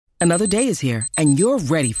Another day is here, and you're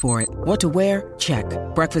ready for it. What to wear? Check.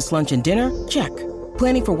 Breakfast, lunch, and dinner? Check.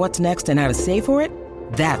 Planning for what's next and how to save for it?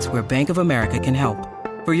 That's where Bank of America can help.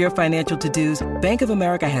 For your financial to-dos, Bank of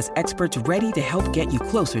America has experts ready to help get you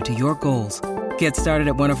closer to your goals. Get started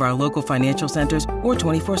at one of our local financial centers or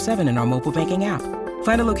 24/7 in our mobile banking app.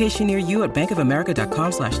 Find a location near you at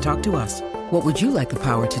bankofamerica.com/talktous. What would you like the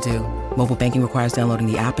power to do? Mobile banking requires downloading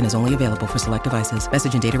the app and is only available for select devices.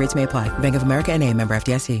 Message and data rates may apply. Bank of America N.A., member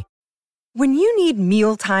FDIC. When you need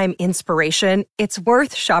mealtime inspiration, it's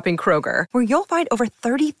worth shopping Kroger, where you'll find over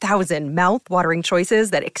 30,000 mouth-watering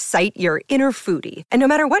choices that excite your inner foodie. And no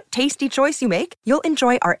matter what tasty choice you make, you'll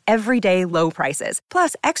enjoy our everyday low prices,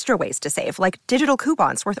 plus extra ways to save, like digital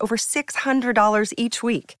coupons worth over $600 each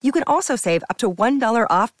week. You can also save up to $1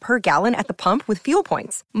 off per gallon at the pump with fuel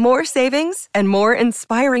points. More savings and more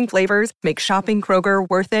inspiring flavors make shopping Kroger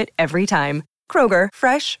worth it every time. Kroger,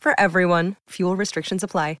 fresh for everyone. Fuel restrictions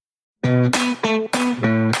apply.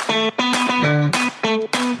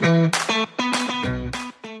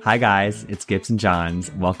 Hi guys, it's Gibbs and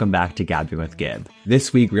Johns. Welcome back to Gabbing with Gib.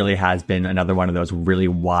 This week really has been another one of those really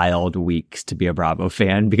wild weeks to be a Bravo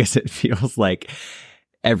fan, because it feels like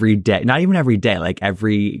every day, not even every day, like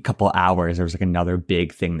every couple hours, there was like another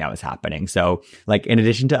big thing that was happening. So like in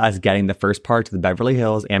addition to us getting the first part to the Beverly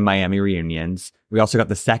Hills and Miami reunions, we also got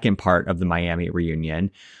the second part of the Miami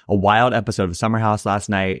reunion, a wild episode of Summer House last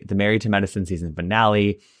night, the Married to Medicine season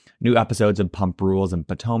finale, new episodes of Pump Rules and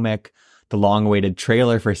Potomac, the long-awaited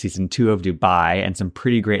trailer for season 2 of Dubai, and some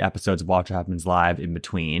pretty great episodes of Watch What Happens Live in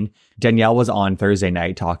between. Danielle was on Thursday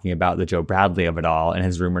night talking about the Joe Bradley of it all and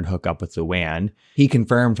his rumored hookup with Luann. He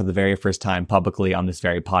confirmed for the very first time publicly on this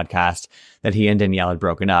very podcast that he and Danielle had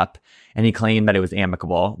broken up, and he claimed that it was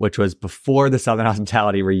amicable, which was before the Southern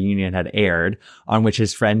Hospitality reunion had aired, on which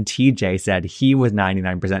his friend TJ said he was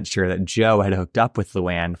 99% sure that Joe had hooked up with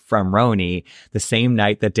Luann from Roni the same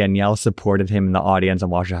night that Danielle supported him in the audience on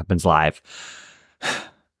Watch What Happens Live.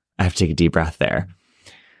 I have to take a deep breath there.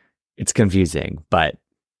 It's confusing, but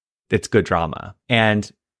it's good drama.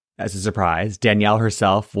 And as a surprise, Danielle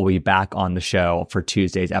herself will be back on the show for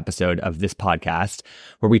Tuesday's episode of this podcast,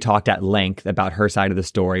 where we talked at length about her side of the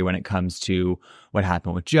story when it comes to what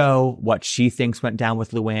happened with Joe, what she thinks went down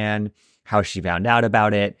with Luann, how she found out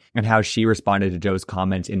about it, and how she responded to Joe's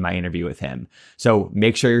comments in my interview with him. So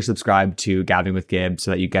make sure you're subscribed to Gabbing with Gib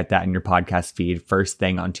so that you get that in your podcast feed first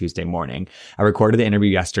thing on Tuesday morning. I recorded the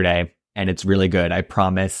interview yesterday, and it's really good. I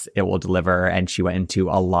promise it will deliver. And she went into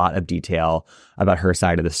a lot of detail about her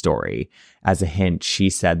side of the story. As a hint, she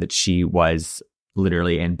said that she was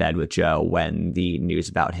literally in bed with Joe when the news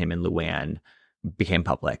about him and Luann became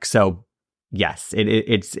public. So yes,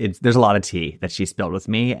 it's there's a lot of tea that she spilled with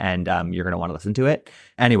me, and you're going to want to listen to it.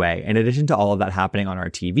 Anyway, in addition to all of that happening on our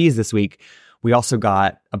TVs this week, we also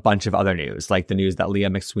got a bunch of other news, like the news that Leah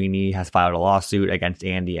McSweeney has filed a lawsuit against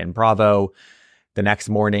Andy and Bravo. The next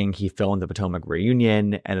morning, he filmed the Potomac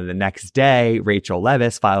reunion, and then the next day, Rachel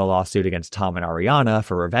Leviss filed a lawsuit against Tom and Ariana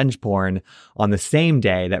for revenge porn on the same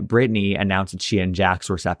day that Brittany announced that she and Jax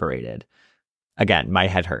were separated. Again, my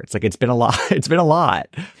head hurts. Like, it's been a lot. It's been a lot.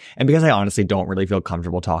 And because I honestly don't really feel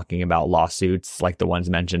comfortable talking about lawsuits like the ones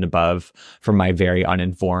mentioned above from my very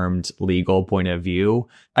uninformed legal point of view,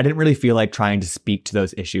 I didn't really feel like trying to speak to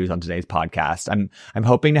those issues on today's podcast. I'm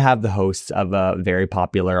hoping to have the hosts of a very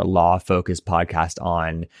popular law-focused podcast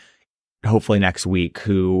on hopefully next week,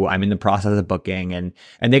 who I'm in the process of booking, and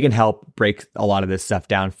they can help break a lot of this stuff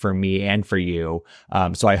down for me and for you.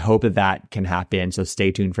 So I hope that can happen. So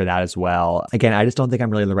stay tuned for that as well. Again, I just don't think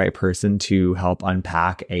I'm really the right person to help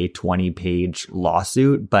unpack a 20-page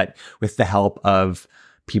lawsuit, but with the help of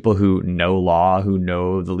people who know law, who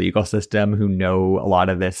know the legal system, who know a lot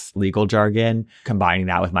of this legal jargon, combining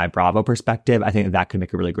that with my Bravo perspective, I think that could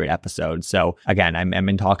make a really great episode. So again, I'm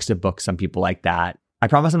in talks to book some people like that. I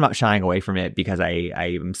promise I'm not shying away from it because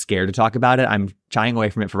I'm scared to talk about it. I'm shying away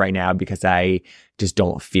from it for right now because I just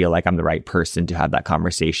don't feel like I'm the right person to have that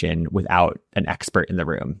conversation without an expert in the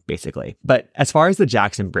room, basically. But as far as the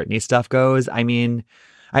Jackson Brittany stuff goes, I mean,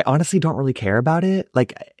 I honestly don't really care about it.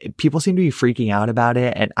 Like, people seem to be freaking out about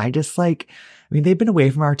it. And I just they've been away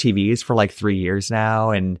from our TVs for like 3 years now.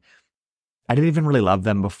 And I didn't even really love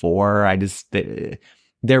them before.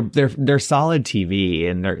 They're solid TV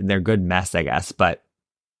and they're good mess, I guess. But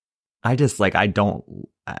I just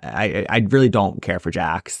I really don't care for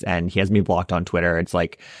Jax, and he has me blocked on Twitter. It's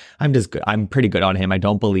like, I'm pretty good on him. I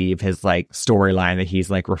don't believe his storyline that he's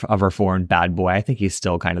a reformed bad boy. I think he's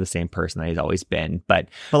still kind of the same person that he's always been. But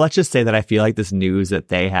let's just say that I feel like this news that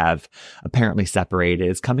they have apparently separated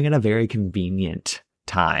is coming at a very convenient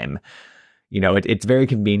time. It's very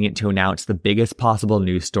convenient to announce the biggest possible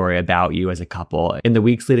news story about you as a couple in the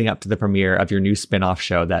weeks leading up to the premiere of your new spin-off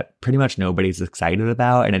show that pretty much nobody's excited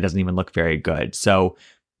about, and it doesn't even look very good. So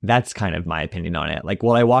that's kind of my opinion on it. Like,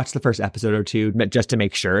 will I watch the first episode or two just to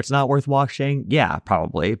make sure it's not worth watching? Yeah,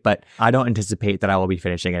 probably. But I don't anticipate that I will be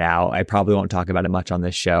finishing it out. I probably won't talk about it much on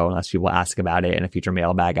this show unless people ask about it in a future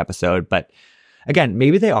mailbag episode. But again,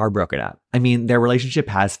 maybe they are broken up. I mean, their relationship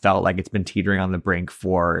has felt like it's been teetering on the brink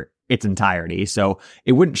for its entirety. So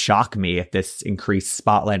it wouldn't shock me if this increased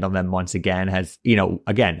spotlight on them once again has,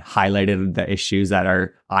 again, highlighted the issues that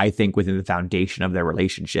are, I think, within the foundation of their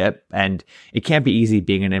relationship. And it can't be easy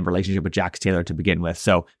being in a relationship with Jax Taylor to begin with.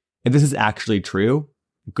 So if this is actually true,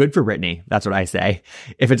 good for Brittany. That's what I say.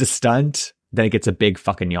 If it's a stunt, then it gets a big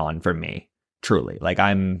fucking yawn from me. Truly.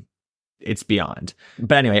 It's beyond.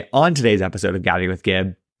 But anyway, on today's episode of Gabbing with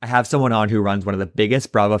Gib, I have someone on who runs one of the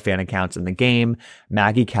biggest Bravo fan accounts in the game,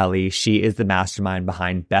 Maggie Kelley. She is the mastermind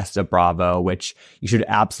behind Best of Bravo, which you should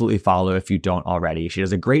absolutely follow if you don't already. She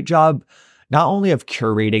does a great job not only of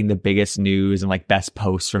curating the biggest news and best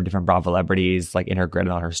posts from different Bravo celebrities in her grid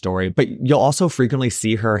and on her story, but you'll also frequently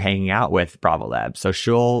see her hanging out with Bravo Lab. So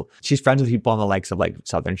she's friends with people on the likes of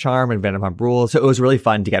Southern Charm and Vanderpump Rules. So it was really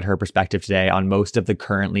fun to get her perspective today on most of the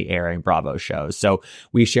currently airing Bravo shows. So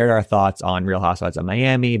we shared our thoughts on Real Housewives of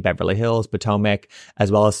Miami, Beverly Hills, Potomac,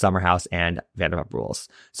 as well as Summer House and Vanderpump Rules.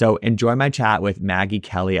 So enjoy my chat with Maggie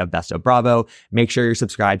Kelley of Best of Bravo. Make sure you're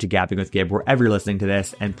subscribed to Gabbing with Gib wherever you're listening to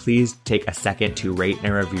this, and please take a second to rate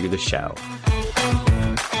and review the show.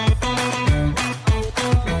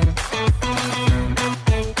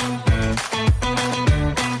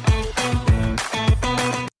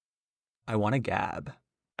 I want to gab.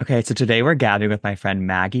 Okay, so today we're gabbing with my friend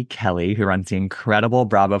Maggie Kelley, who runs the incredible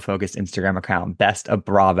Bravo-focused Instagram account, Best of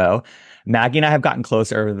Bravo. Maggie and I have gotten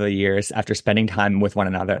closer over the years after spending time with one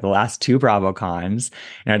another the last two BravoCons,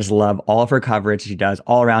 and I just love all of her coverage she does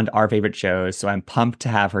all around our favorite shows, so I'm pumped to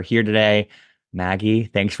have her here today. Maggie,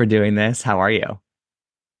 thanks for doing this. How are you?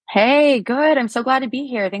 Hey, good. I'm so glad to be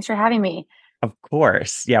here. Thanks for having me. Of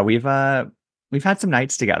course. Yeah, we've had some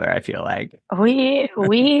nights together, I feel like.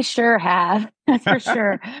 We sure have. For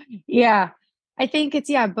sure. Yeah. I think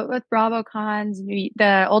but with BravoCons,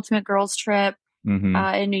 the Ultimate Girls Trip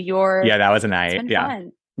in New York. Yeah, that was a night. It's been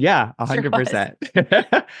fun. Yeah,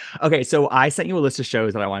 100%. Okay, so I sent you a list of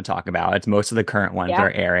shows that I want to talk about. It's most of the current ones that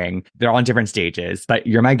are airing. They're all in different stages, but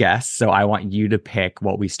you're my guest, so I want you to pick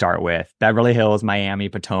what we start with. Beverly Hills, Miami,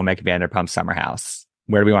 Potomac, Vanderpump, Summer House.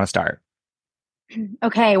 Where do we want to start?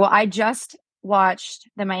 Okay, well, I just watched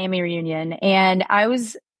the Miami reunion, and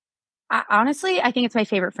honestly, I think it's my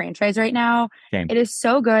favorite franchise right now. Same. It is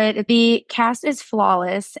so good. The cast is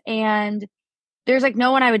flawless, and there's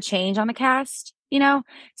no one I would change on the cast.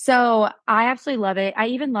 So I absolutely love it. I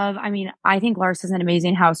think Larsa's an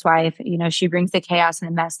amazing housewife. She brings the chaos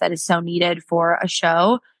and the mess that is so needed for a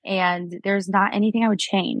show. And there's not anything I would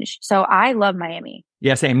change. So I love Miami.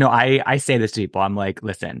 Yeah, same. No, I say this to people. I'm like,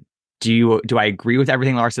 listen, do I agree with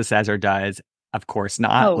everything Larsa says or does? Of course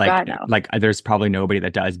not. Oh, God, no. There's probably nobody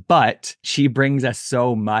that does, but she brings us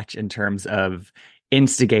so much in terms of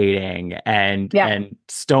instigating and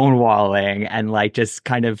stonewalling and just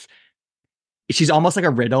kind of, she's almost like a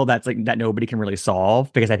riddle that's that nobody can really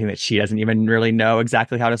solve, because I think that she doesn't even really know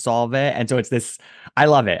exactly how to solve it. And so it's this, I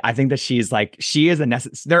love it. I think that she is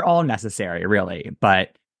they're all necessary, really.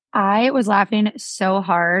 But I was laughing so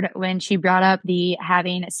hard when she brought up the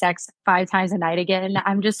having sex 5 times a night again.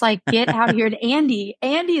 I'm just like, get out of here. And Andy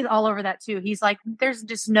is all over that too. He's like, there's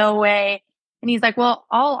just no way. And he's like, well,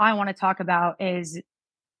 all I want to talk about is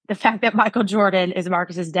the fact that Michael Jordan is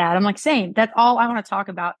Marcus's dad. I'm like, same. That's all I want to talk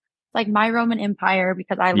about. My Roman Empire,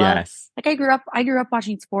 because I love, I grew up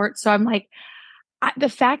watching sports. So I'm like, the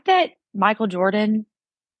fact that Michael Jordan's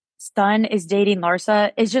son is dating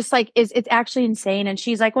Larsa is just it's actually insane. And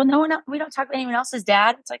she's like, well, we don't talk about anyone else's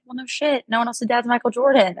dad. It's like, well, no shit. No one else's dad's Michael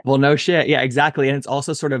Jordan. Well, no shit. Yeah, exactly. And it's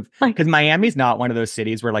also sort of because Miami's not one of those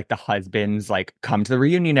cities where the husbands come to the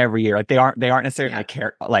reunion every year. They aren't necessarily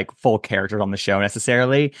full characters on the show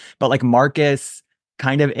necessarily, but Marcus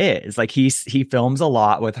kind of is he films a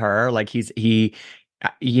lot with her. He's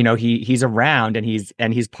around and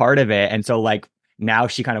he's part of it. And so now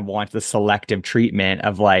she kind of wants the selective treatment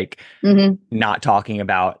of not talking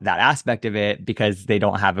about that aspect of it because they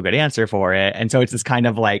don't have a good answer for it. And so it's this kind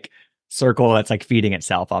of circle that's feeding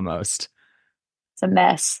itself almost. It's a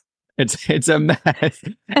mess. It's a mess.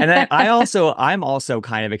 And then I'm also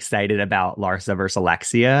kind of excited about Larsa versus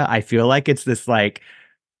Alexia. I feel like it's this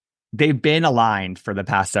they've been aligned for the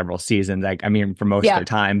past several seasons. For most of their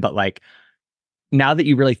time, but now that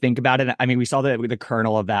you really think about it, I mean, we saw the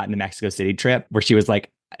kernel of that in the Mexico City trip where she was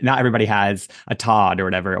like, not everybody has a Todd or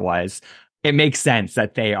whatever it was. It makes sense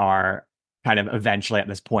that they are kind of eventually at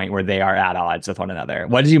this point where they are at odds with one another.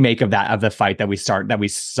 What did you make of that, of the fight that we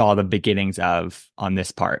saw the beginnings of on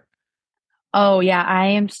this part? Oh yeah, I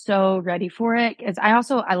am so ready for it because I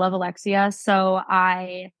love Alexia, so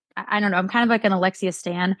I don't know, I'm kind of like an Alexia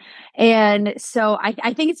stan, and so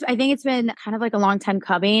I think it's been kind of like a long time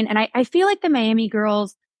coming, and I feel like the Miami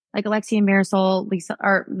girls, like Alexia and Marisol,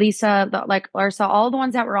 Lisa, like Larsa, all the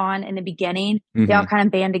ones that were on in the beginning, they all Mm-hmm. kind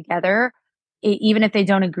of band together, even if they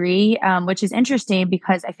don't agree, which is interesting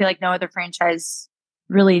because I feel like no other franchise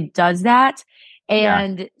really does that, Yeah.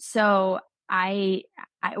 and so I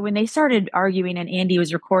when they started arguing and Andy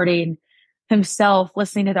was recording himself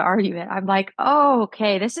listening to the argument, I'm like, oh,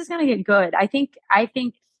 okay, this is going to get good. I think,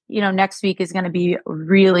 next week is going to be a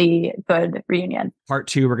really good reunion. Part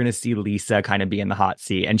two, we're going to see Lisa kind of be in the hot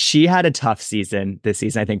seat. And she had a tough season this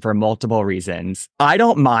season, I think, for multiple reasons. I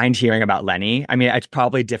don't mind hearing about Lenny. I mean, it's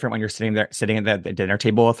probably different when you're sitting at the dinner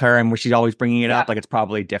table with her and where she's always bringing it up. Like, it's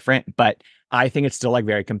probably different. But I think it's still like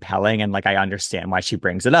very compelling. And like, I understand why she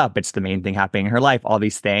brings it up. It's the main thing happening in her life, all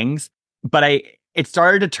these things. But it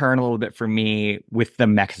started to turn a little bit for me with the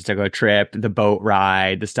Mexico trip, the boat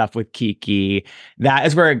ride, the stuff with Kiki. That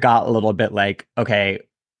is where it got a little bit like, okay,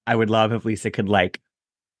 I would love if Lisa could like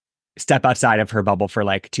step outside of her bubble for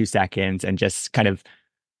like 2 seconds and just kind of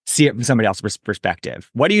see it from somebody else's perspective.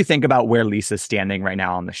 What do you think about where Lisa's standing right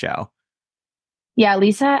now on the show? Yeah,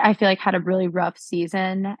 Lisa, I feel like had a really rough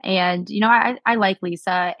season, and I like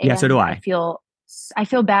Lisa, Yeah, so and do I I.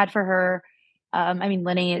 feel bad for her. I mean,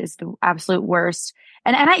 Lenny is the absolute worst,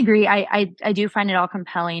 and I agree. I do find it all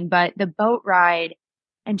compelling, but the boat ride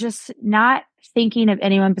and just not thinking of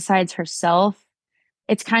anyone besides herself.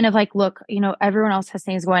 It's kind of like, look, everyone else has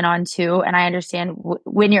things going on too, and I understand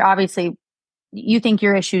when you're obviously you think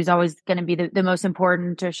your issue is always going to be the most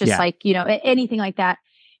important, or it's just Yeah. like anything like that,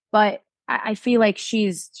 but I feel like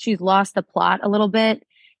she's lost the plot a little bit,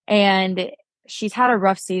 and she's had a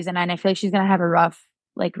rough season, and I feel like she's gonna have a rough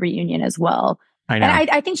like reunion as well. I And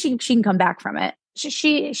know. I think she can come back from it.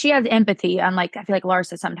 She has empathy, unlike I feel like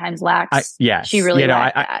Larsa sometimes lacks. She Yes, really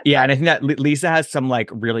lacked that. yeah, But and I think that Lisa has some like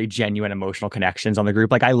really genuine emotional connections on the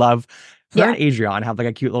group. Like I love her yeah, and Adriana have like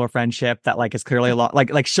a cute little friendship that like is clearly a lot like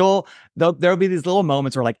there'll be these little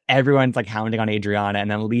moments where like everyone's like hounding on Adriana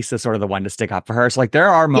and then Lisa's sort of the one to stick up for her. So like there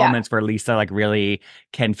are yeah, moments where Lisa like really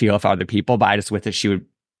can feel for other people, but I just wish that she would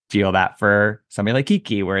feel that for somebody like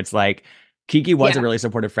Kiki, where it's like Kiki was a yeah. really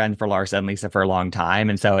supportive friend for Larsa and Lisa for a long time.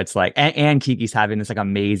 And so it's like, and Kiki's having this like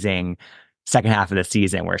amazing second half of the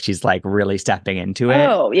season where she's like really stepping into it.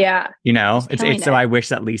 Oh yeah, she's killing It's so it. I wish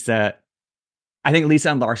that I think Lisa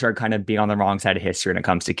and Larsa are kind of being on the wrong side of history when it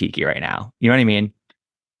comes to Kiki right now. You know what I mean?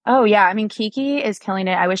 Oh yeah, I mean Kiki is killing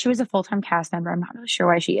it. I wish she was a full-time cast member. I'm not really sure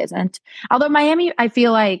why she isn't. Although Miami, I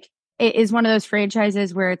feel like it is one of those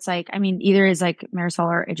franchises where it's like, I mean, either is like Marisol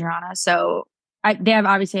or Adriana. So they have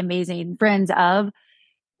obviously amazing friends of,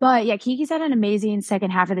 but yeah, Kiki's had an amazing second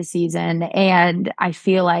half of the season, and I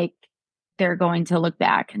feel like they're going to look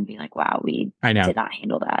back and be like, wow, we I know. did not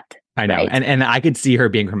handle that. I know. Right. And I could see her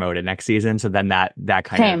being promoted next season. So then that kind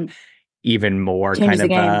of Same. even more Changes kind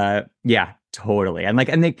the of game. yeah, totally.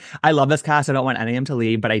 I love this cast. I don't want any of them to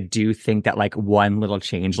leave, but I do think that like one little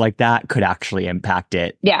change like that could actually impact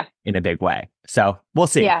it Yeah. in a big way. So we'll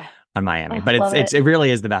see Yeah. on Miami. Oh, But love it. it really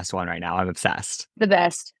is the best one right now. I'm obsessed. The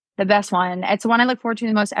best. The best one. It's the one I look forward to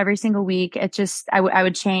the most every single week. It's just I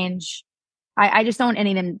would change. I just don't want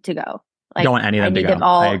any of them to go. Like Don't want any of I them to need go. them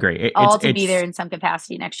all I agree. all to be there in some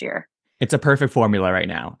capacity next year. It's a perfect formula right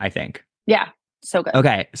now, I think. Yeah. So good.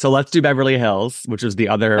 Okay, so let's do Beverly Hills, which was the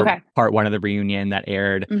other Okay. part one of the reunion that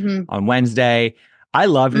aired Mm-hmm. on Wednesday. I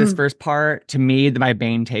loved this first part. To me, my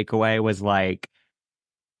main takeaway was like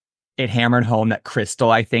it hammered home that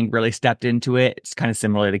Crystal, I think, really stepped into it. It's kind of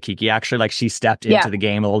similar to Kiki, actually. Like she stepped into the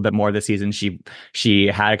game a little bit more this season. She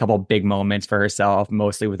had a couple big moments for herself,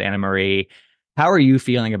 mostly with Anna Marie. How are you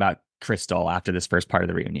feeling about Crystal after this first part of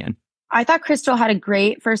the reunion? I thought Crystal had a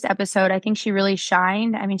great first episode. I think she really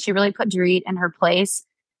shined. I mean, she really put Dorit in her place.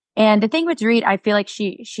 And the thing with Dorit, I feel like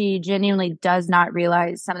she genuinely does not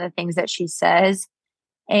realize some of the things that she says.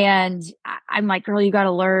 And I'm like, girl, you got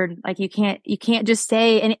to learn. Like, you can't just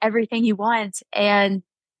say everything you want. And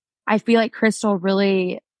I feel like Crystal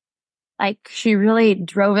really, like, she really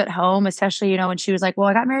drove it home, especially, when she was like, well,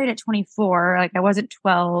 I got married at 24. Like, I wasn't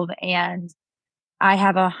 12. And I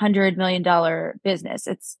have $100 million business.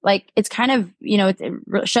 It's like, it's kind of,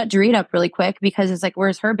 it shut Dorit up really quick because it's like,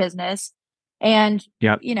 where's her business? And,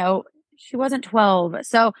 Yep. she wasn't 12.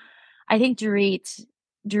 So I think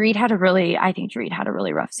Dorit had a really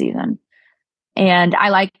rough season. And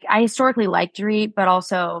I historically liked Dorit, but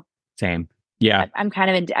also Same. Yeah. I'm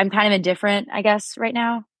kind of indifferent, I guess, right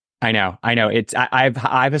now. I know.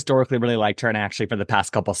 I've historically really liked her, and actually for the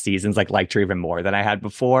past couple seasons, like liked her even more than I had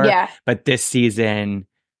before. Yeah. But this season,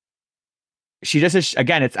 she just is,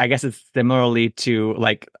 again, I guess it's similarly to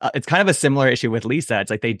like it's kind of a similar issue with Lisa.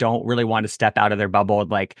 It's like they don't really want to step out of their bubble.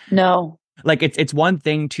 No. Like it's one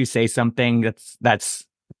thing to say something that's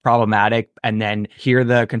problematic and then hear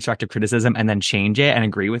the constructive criticism and then change it and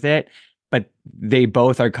agree with it. But they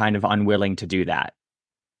both are kind of unwilling to do that.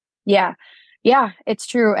 Yeah. Yeah, it's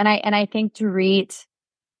true. And I think Dorit,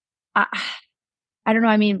 I don't know.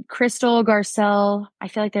 I mean, Crystal, Garcelle, I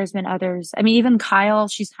feel like there's been others. I mean, even Kyle,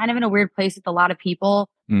 she's kind of in a weird place with a lot of people.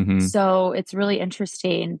 Mm-hmm. So it's really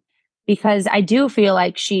interesting because I do feel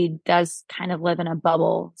like she does kind of live in a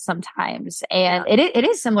bubble sometimes. And it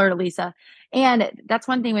is similar to Lisa. And that's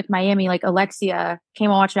one thing with Miami. Like Alexia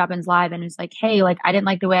came on Watch What Happens Live and was like, hey, like I didn't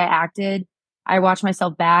like the way I acted. I watched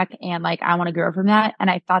myself back and like I want to grow from that.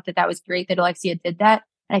 And I thought that was great that Alexia did that.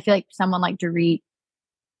 And I feel like someone like Dorit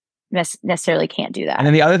necessarily can't do that. And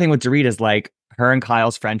then the other thing with Dorit is like her and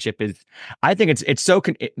Kyle's friendship is, I think it's so,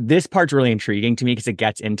 this part's really intriguing to me because it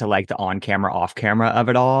gets into like the on camera, off camera of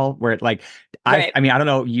it all, where it like, right. I mean, I don't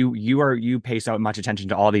know, you pay so much attention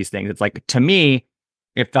to all these things. It's like, to me,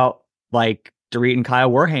 it felt like Dorit and Kyle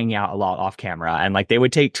were hanging out a lot off camera and like they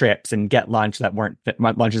would take trips and get lunches that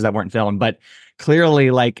weren't filmed, but clearly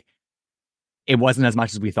like it wasn't as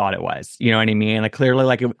much as we thought it was. You know what I mean? Like clearly,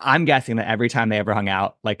 like I'm guessing that every time they ever hung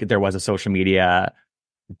out, like there was a social media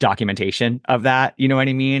documentation of that. You know what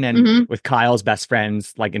I mean? And with Kyle's best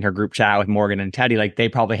friends, like in her group chat with Morgan and Teddy, like they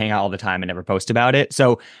probably hang out all the time and never post about it.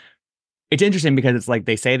 So it's interesting because it's like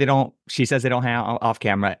she says they don't hang out off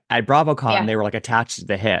camera. At BravoCon, they were like attached to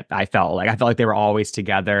the hip. I felt like they were always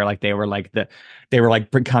together. Like they were like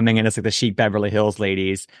coming in as like the chic Beverly Hills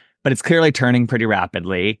ladies, but it's clearly turning pretty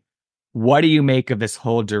rapidly. What do you make of this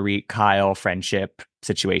whole Dorit Kyle friendship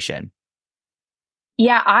situation?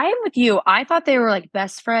 Yeah, I'm with you. I thought they were like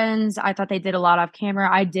best friends. I thought they did a lot off camera.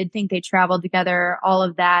 I did think they traveled together, all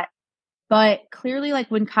of that. But clearly, like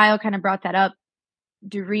when Kyle kind of brought that up,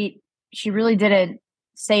 Dorit, she really didn't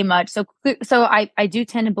say much. So I do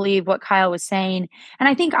tend to believe what Kyle was saying. And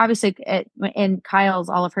I think obviously in Kyle's,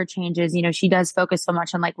 all of her changes, you know, she does focus so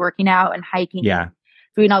much on like working out and hiking, and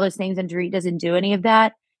doing all those things. And Dorit doesn't do any of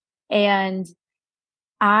that. And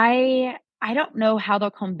I don't know how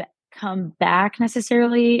they'll come back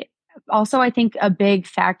necessarily. Also, I think a big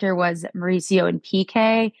factor was Mauricio and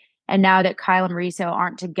PK. And now that Kyle and Mauricio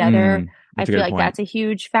aren't together, I feel like that's a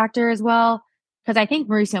huge factor as well. Because I think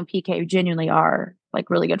Mauricio and PK genuinely are like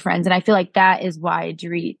really good friends. And I feel like that is why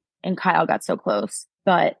Dorit and Kyle got so close.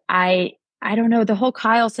 But I don't know, the whole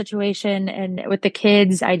Kyle situation and with the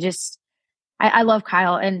kids, I love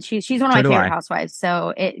Kyle, and she's one of my favorite housewives.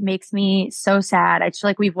 So it makes me so sad. I feel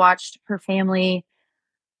like we've watched her family.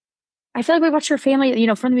 I feel like we watched her family, you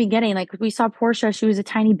know, from the beginning. Like we saw Portia, she was a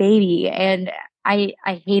tiny baby, and I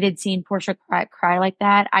hated seeing Portia cry like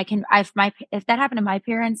that. If that happened to my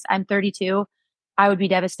parents, I'm 32, I would be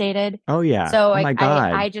devastated. Oh yeah. So oh my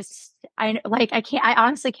God. I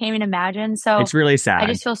honestly can't even imagine. So it's really sad. I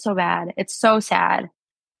just feel so bad. It's so sad.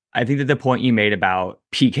 I think that the point you made about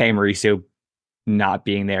PK and Mauricio not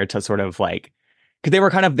being there to sort of like, because they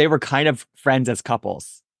were kind of friends as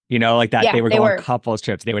couples, you know, like that. They were going on couples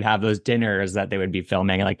trips. They would have those dinners that they would be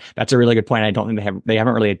filming. And like, that's a really good point. I don't think they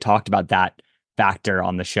haven't really talked about that factor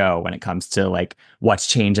on the show when it comes to like what's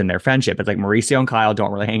changed in their friendship. It's like Mauricio and Kyle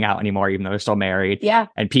don't really hang out anymore, even though they're still married. Yeah.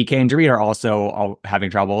 And PK and Dorit are also all having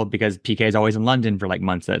trouble because PK is always in London for like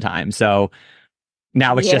months at a time. So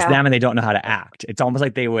now it's just them and they don't know how to act. It's almost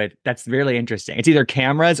like that's really interesting. It's either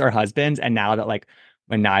cameras or husbands. And now that like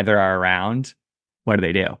when neither are around, what do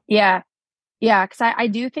they do? Yeah. Yeah. Cause I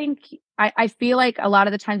do think, I feel like a lot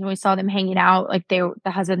of the times when we saw them hanging out, like the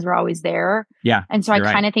husbands were always there. Yeah. And so I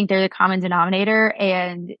kind of think they're the common denominator.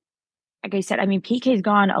 And like I said, I mean, PK's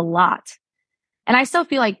gone a lot. And I still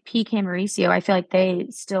feel like PK and Mauricio, I feel like they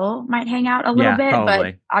still might hang out a little bit,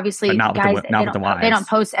 probably. But obviously but guys, they don't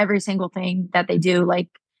post every single thing that they do. Like,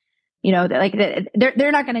 you know,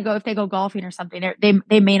 they're not going to go, if they go golfing or something,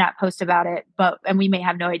 they may not post about it, and we may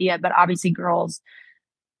have no idea, but obviously girls,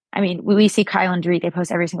 I mean, we see Kyle and Dorit, they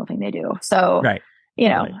post every single thing they do. So, you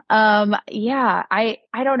know, yeah, I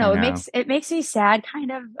don't know. It makes me sad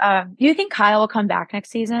kind of. Do you think Kyle will come back next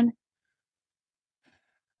season?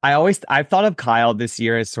 I've thought of Kyle this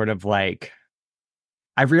year as sort of like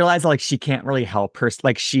I've realized that, like, she can't really help her.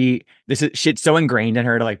 Like, this is shit's so ingrained in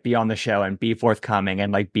her to like be on the show and be forthcoming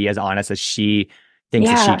and like be as honest as she thinks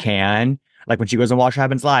that she Yeah. can. Like when she goes and Watch What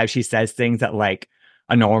Happens Live, she says things that like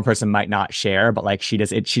a normal person might not share, but like she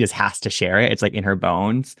just has to share it. It's like in her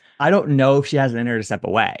bones. I don't know if she has it in her to step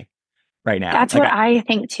away right now. That's Like, what I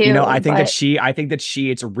think you know, too. I think that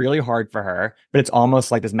it's really hard for her, but it's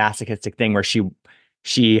almost like this masochistic thing where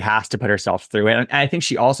she has to put herself through it. And I think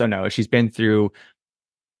she also knows she's been through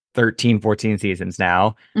 13, 14 seasons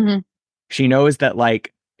now. Mhm. She knows that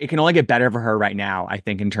like it can only get better for her right now, I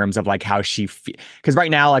think, in terms of like how she because right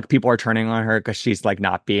now, like people are turning on her because she's like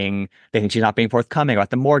they think she's not being forthcoming about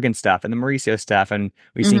the Morgan stuff and the Mauricio stuff. And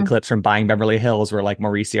we've seen Mhm. clips from Buying Beverly Hills where like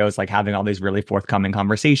Mauricio is like having all these really forthcoming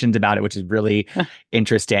conversations about it, which is really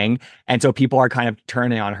interesting. And so people are kind of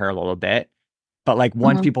turning on her a little bit. But like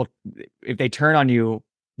once Mhm. people, if they turn on you,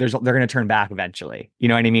 they're going to turn back eventually. You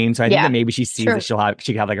know what I mean? So I think that Yeah. maybe she sees that True.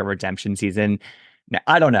 she could have like a redemption season.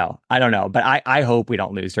 I don't know. But I hope we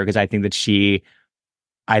don't lose her because I think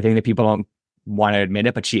that people don't want to admit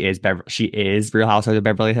it, but she is Real Housewives of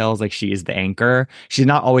Beverly Hills. Like she is the anchor. She's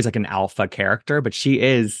not always like an alpha character, but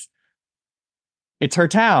it's her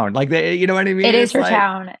town. Like you know what I It mean? is It's her like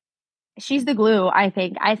town. She's the glue, I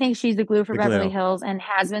think. I think she's the glue for the Beverly glue. Hills and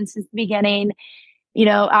has been since the beginning. You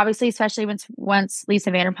know, obviously, especially once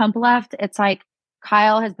Lisa Vanderpump left, it's like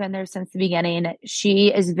Kyle has been there since the beginning.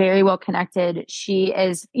 She is very well connected. She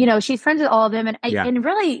is, you know, she's friends with all of them, and Yeah. and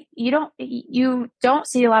really, you don't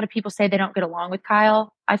see a lot of people say they don't get along with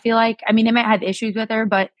Kyle. I feel like, I mean, they might have issues with her,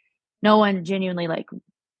 but no one genuinely like.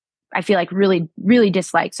 I feel like really, really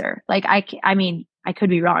dislikes her. Like I mean, I could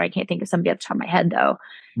be wrong. I can't think of somebody off the top of my head though.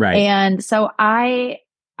 Right. And so I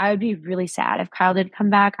would be really sad if Kyle did come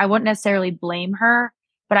back. I wouldn't necessarily blame her,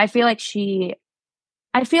 but I feel like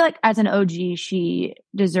as an OG, she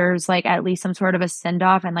deserves like at least some sort of a send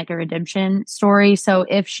off and like a redemption story. So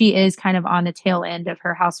if she is kind of on the tail end of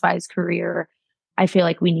her Housewives career, I feel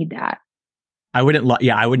like we need that. I wouldn't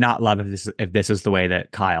I would not love if this was the way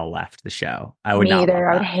that Kyle left the show. I would Me not love either.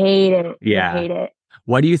 I would that. hate it. I would Yeah. hate it.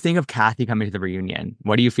 What do you think of Kathy coming to the reunion?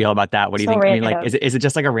 What do you feel about that? What do you So think? I mean, like, random. is it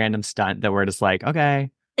just like a random stunt that we're just like,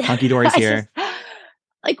 okay, hunky dory's I just here?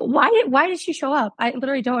 like why did she show up? I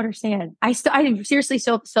literally don't understand. I seriously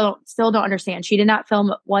still don't understand. She did not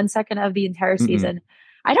film 1 second of the entire Mm-mm. season.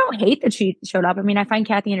 I don't hate that she showed up. I mean, I find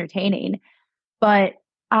Kathy entertaining, but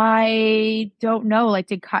I don't know. Like,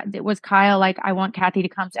 was Kyle like, I want Kathy to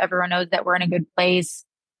come so everyone knows that we're in a good place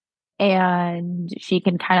and she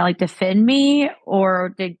can kind of like defend me,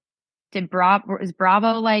 or is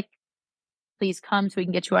Bravo like, please come so we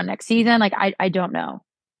can get you on next season? Like, I don't know.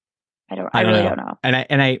 I I don't really don't know. know.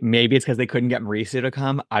 And I maybe it's because they couldn't get Mauricio to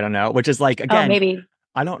come. I don't know. Which is like Oh, again, maybe.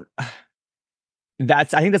 I don't. I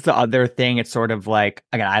think that's the other thing. It's sort of like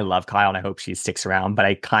again, I love Kyle and I hope she sticks around, but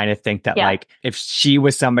I kind of think that Yeah, like if she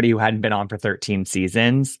was somebody who hadn't been on for 13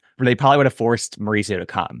 seasons, they probably would have forced Mauricio to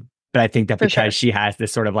come. But I think that for because sure. she has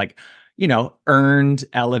this sort of like, you know, earned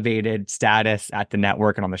elevated status at the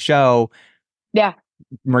network and on the show, Yeah.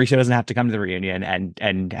 Mauricio doesn't have to come to the reunion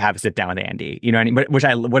and have a sit down with Andy. You know what I mean? Which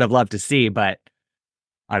I would have loved to see, but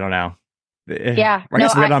I don't know. Yeah. I No,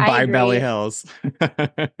 guess we got on I by Beverly agree. Hills.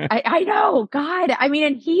 I know. God. I mean,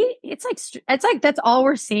 and it's like that's all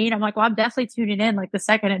we're seeing. I'm like, well, I'm definitely tuning in like the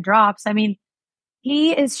second it drops. I mean,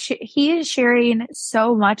 he is sharing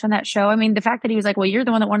so much on that show. I mean, the fact that he was like, well, you're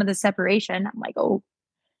the one that wanted the separation. I'm like, oh,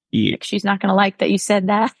 Yeah. like she's not gonna like that you said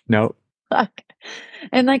that. No. Fuck.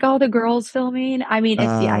 And like all the girls filming. I mean,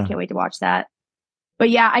 it's yeah, I Uh, can't wait to watch that. But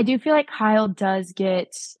yeah, I do feel like Kyle does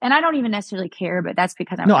get, and I don't even necessarily care, but that's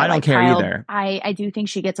because no, I I don't like care Kyle. either. I do think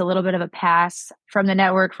she gets a little bit of a pass from the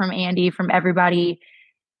network, from Andy, from everybody.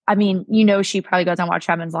 I mean, you know, she probably goes on Watch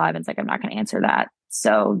What Happens Live and it's like, I'm not going to answer that.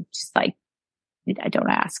 So just like, I don't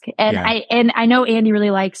ask. Yeah. And I know Andy really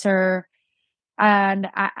likes her. And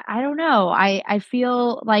I don't know. I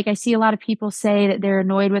feel like I see a lot of people say that they're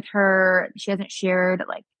annoyed with her. She hasn't shared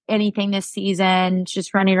like anything this season. She's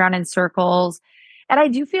just running around in circles. And I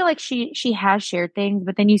do feel like she has shared things,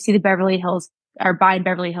 but then you see the Beverly Hills or Buying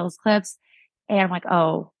Beverly Hills clips, and I'm like,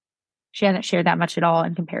 oh, she hasn't shared that much at all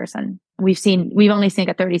in comparison. We've only seen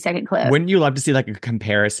like a 30-second clip. Wouldn't you love to see like a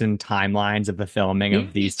comparison timelines of the filming Yeah.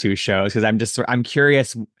 of these two shows? Because I'm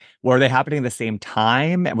curious, were they happening at the same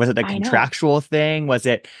time? Was it a I know. contractual thing? Was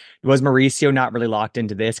Mauricio not really locked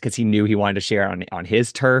into this because he knew he wanted to share on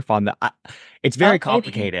his turf on the it's very Oh, maybe.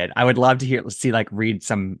 complicated. I would love to read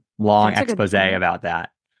some long That's a good expose point. about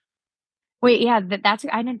that. Wait, yeah, that's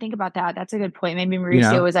I didn't think about that. That's a good point. Maybe You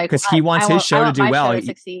Mauricio know, was like, because "What? he wants his I show to want do my well. show to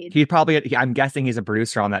succeed." I'm guessing he's a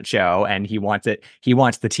producer on that show and he wants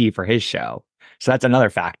the tea for his show. So that's another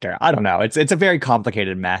factor. I don't know. It's a very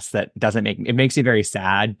complicated mess that doesn't make it makes me very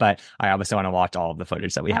sad, but I obviously want to watch all of the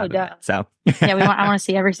footage that we have of it. So yeah, I want to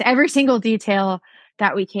see every single detail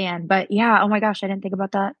that we can. But yeah, oh my gosh, I didn't think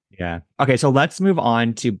about that. yeah. Okay, so let's move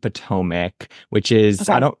on to Potomac, which is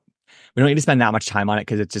Okay. we don't need to spend that much time on it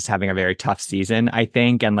because it's just having a very tough season, I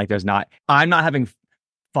think. And like I'm not having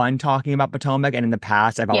fun talking about Potomac. And in the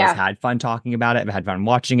past, I've always had fun talking about it. I've had fun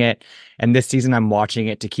watching it. And this season, I'm watching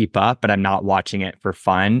it to keep up, but I'm not watching it for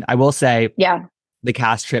fun. I will say, the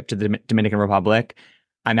cast trip to the Dominican Republic,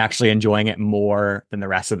 I'm actually enjoying it more than the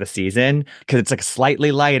rest of the season because it's like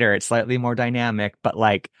slightly lighter, it's slightly more dynamic, but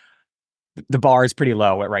like the bar is pretty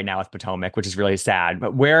low right now with Potomac, which is really sad.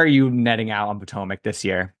 But where are you netting out on Potomac this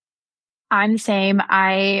year? I'm the same.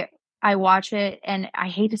 I watch it and I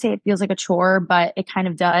hate to say it feels like a chore, but it kind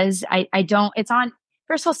of does. I don't, it's on,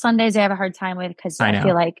 first of all, Sundays I have a hard time with because I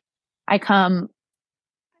feel like I come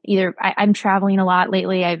I'm traveling a lot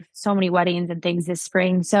lately. I have so many weddings and things this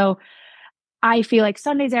spring. So I feel like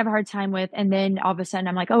Sundays I have a hard time with. And then all of a sudden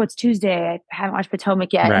I'm like, oh, it's Tuesday. I haven't watched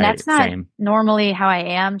Potomac yet. Right, and that's not same. normally how I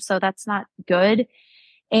am. So that's not good.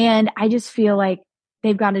 And I just feel like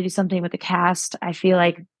they've got to do something with the cast. I feel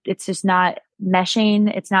like it's just not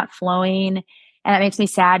meshing. It's not flowing. And it makes me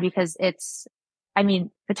sad because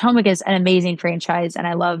Potomac is an amazing franchise and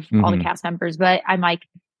I love all the cast members, but I'm like,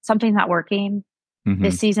 something's not working.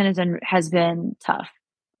 This season has been tough.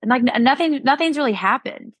 And like nothing's really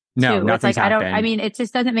happened. No, too. nothing's It's like, happened. it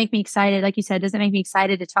just doesn't make me excited. Like you said, it doesn't make me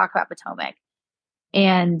excited to talk about Potomac.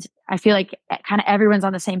 And I feel like kind of everyone's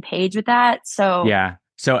on the same page with that. So yeah.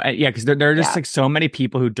 So because there are just like so many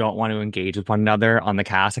people who don't want to engage with one another on the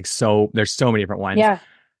cast. Like there's so many different ones. Yeah.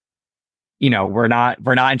 You know, we're not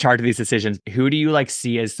in charge of these decisions. Who do you like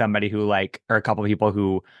see as somebody who like, or a couple of people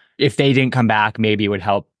who, if they didn't come back, maybe would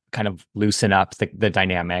help kind of loosen up the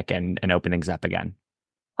dynamic and open things up again?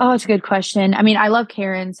 Oh, it's a good question. I mean, I love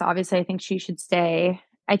Karen, so obviously I think she should stay.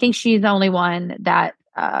 I think she's the only one that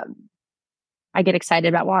I get excited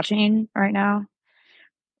about watching right now.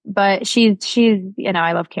 But she's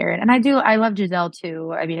I love Karen. And I love Giselle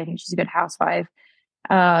too. I mean, I think she's a good housewife.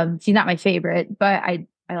 She's not my favorite, but I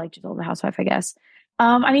like Giselle the housewife, I guess.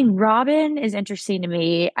 I mean, Robin is interesting to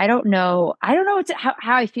me. I don't know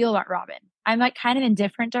how I feel about Robin. I'm like kind of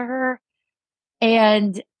indifferent to her.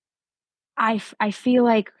 And I feel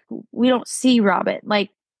like we don't see Robin. Like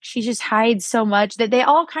she just hides so much that they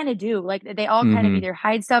all kind of do. Like they all kind of either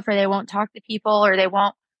hide stuff or they won't talk to people or they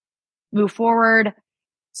won't move forward.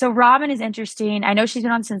 So Robin is interesting. I know she's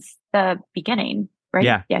been on since the beginning, right?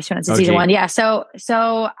 Yeah, she went on since season 1. Yeah. So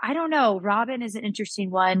I don't know. Robin is an interesting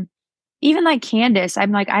one. Even like Candace,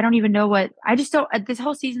 I'm like, I don't even know this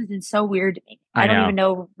whole season's been so weird to me. I don't even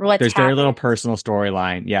know what's There's happened. very little personal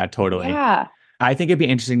storyline. Yeah, totally. Yeah. I think it'd be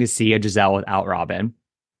interesting to see a Giselle without Robin.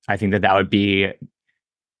 I think that would be,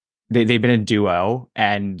 they've been a duo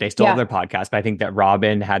and they still have their podcast, but I think that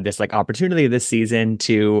Robin had this like opportunity this season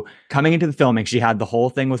to coming into the filming. She had the whole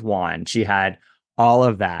thing with Juan. She had all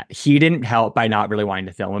of that. He didn't help by not really wanting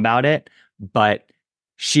to film about it, but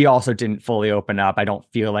she also didn't fully open up. I don't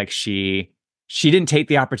feel like she didn't take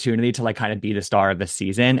the opportunity to like kind of be the star of the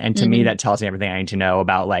season. And to me, that tells me everything I need to know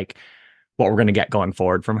about like what we're going to get going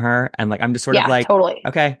forward from her. And like, I'm just sort of like, totally.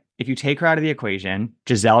 Okay, if you take her out of the equation,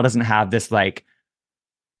 Giselle doesn't have this like,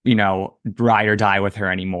 you know, ride or die with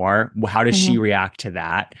her anymore. How does she react to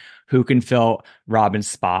that? Who can fill Robin's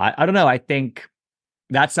spot? I don't know. I think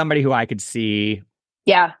that's somebody who I could see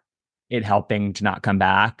it helping to not come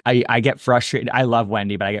back. I get frustrated. I love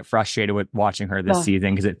Wendy, but I get frustrated with watching her this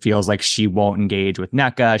season because it feels like she won't engage with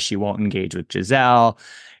NECA. She won't engage with Giselle.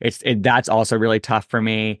 That's also really tough for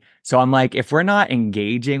me. So I'm like, if we're not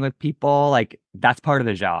engaging with people, like that's part of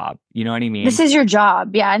the job. You know what I mean? This is your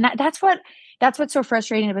job. Yeah. And that's what's so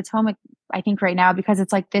frustrating about Potomac, I think right now, because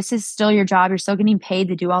it's like, this is still your job. You're still getting paid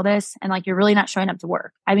to do all this. And like, you're really not showing up to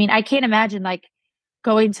work. I mean, I can't imagine like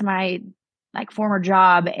going to my like former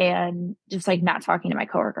job and just like not talking to my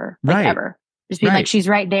coworker, like ever. Just being like, she's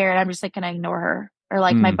right there. And I'm just like, going to ignore her or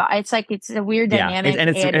like it's like, it's a weird dynamic and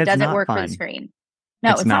it doesn't work for the screen.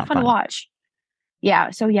 No, it's not fun to watch.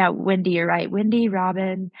 Yeah. So yeah, Wendy, you're right. Wendy,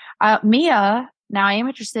 Robin, Mia. Now I am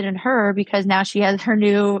interested in her because now she has her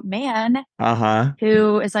new man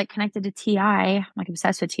who is like connected to Ti. I'm like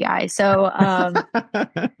obsessed with Ti. So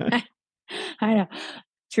I know.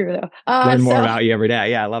 True though. Learn more about you every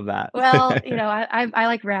day. Yeah, I love that. Well, you know, I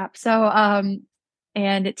like rap. So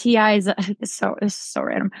and Ti is so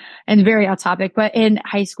random and very off topic. But in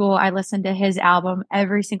high school, I listened to his album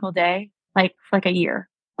every single day, like for like a year.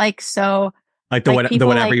 Like so like the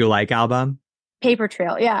Whatever You Like album? Paper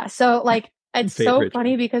Trail. Yeah. So like It's so favorite.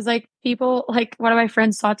 funny because like people, like one of my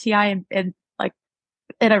friends saw T.I. in like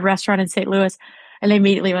in a restaurant in St. Louis, and they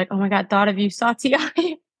immediately were like, oh my God, thought of you, saw T.I.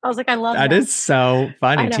 I was like, I love That that. is so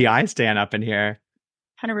funny. I know. Ti stand up in here.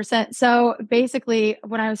 100%. So basically,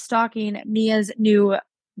 when I was stalking Mia's new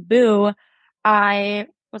boo, I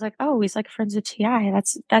was like, "Oh, he's like friends with Ti.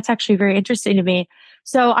 That's actually very interesting to me."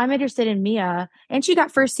 So I'm interested in Mia, and she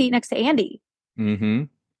got first seat next to Andy. Mm-hmm. She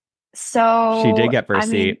did So get I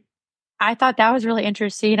first mean, seat. I thought that was really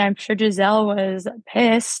interesting. I'm sure Giselle was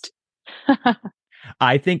pissed.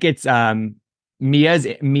 I think it's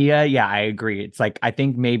Mia, yeah, I agree. It's like I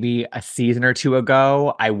think maybe a season or two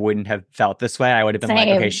ago, I wouldn't have felt this way. I would have been like,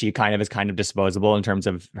 okay, Same. she kind of disposable in terms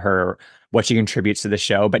of her what she contributes to the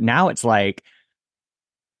show. But now it's like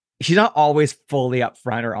she's not always fully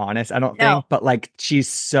upfront or honest, I don't No. think, but like she's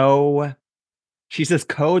this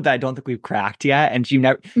code that I don't think we've cracked yet. And you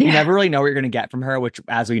Yeah. never really know what you're gonna get from her, which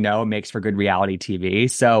as we know, makes for good reality TV.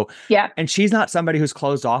 So Yeah. and she's not somebody who's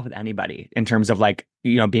closed off with anybody in terms of like,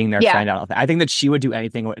 being their Yeah. friend. I think that she would do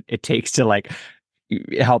anything what it takes to like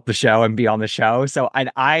help the show and be on the show. So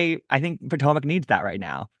I think Potomac needs that right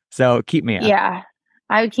now. So keep Mia. Yeah.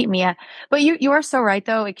 I would keep Mia. But you are so right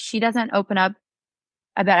though. Like she doesn't open up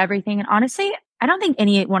about everything. And honestly, I don't think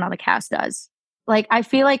anyone on the cast does. Like, I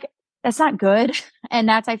feel like that's not good. And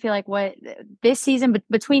that's, I feel like what this season, but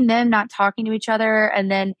between them not talking to each other and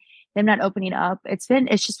then them not opening up, it's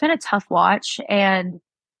just been a tough watch. And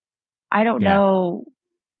I don't Yeah. know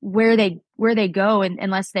where they go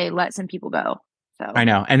unless they let some people go. I So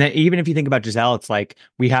know. And then even if you think about Giselle, it's like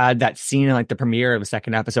we had that scene in like the premiere of the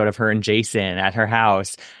second episode of her and Jason at her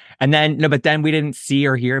house. And then, no, but then we didn't see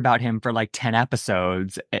or hear about him for like 10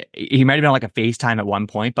 episodes. He might have been on like a FaceTime at one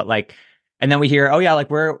point, but like, and then we hear, oh yeah, like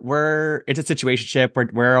it's a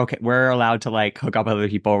situationship. We're okay. We're allowed to like hook up with other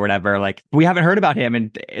people or whatever. Like we haven't heard about him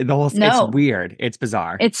and it's no, weird. It's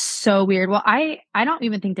bizarre. it's so weird. Well, I don't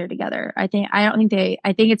even think they're together. I think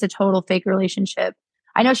it's a total fake relationship.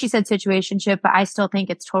 I know she said situationship, but I still think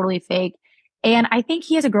it's totally fake. And I think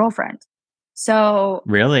he has a girlfriend. So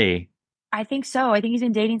Really? I think so. I think he's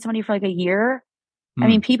been dating somebody for like a year. I Hmm.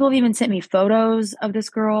 mean, people have even sent me photos of this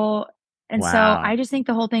girl. And so Wow. I just think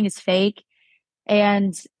the whole thing is fake.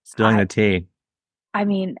 And Spilling the tea.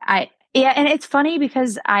 yeah, and it's funny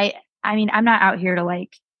because I mean, I'm not out here to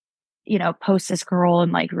like, post this girl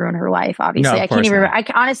and like ruin her life. No, Obviously, of course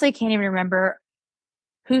not. honestly can't even remember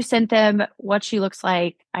who sent them, what she looks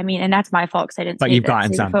like. I mean, and that's my fault because I didn't But save you've it, gotten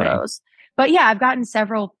save the something. photos. But yeah, I've gotten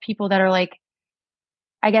several people that are like,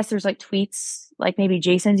 I guess there's like tweets, like maybe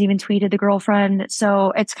Jason's even tweeted the girlfriend.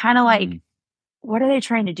 So it's kind of like, Hmm. what are they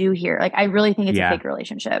trying to do here? Like, I really think it's a Yeah. fake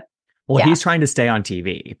relationship. Well, Yeah. he's trying to stay on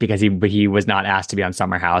TV because he was not asked to be on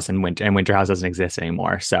Summer House and Winter House doesn't exist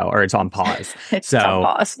anymore. So, or it's on pause. It's on So,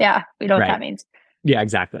 pause. Yeah. We know what that right. means. Yeah,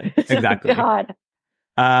 exactly. Exactly. God.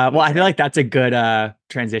 Well, I feel like that's a good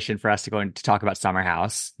transition for us to go and to talk about Summer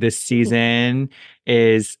House. This season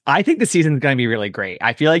I think the season is going to be really great.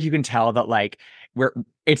 I feel like you can tell that like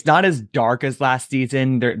it's not as dark as last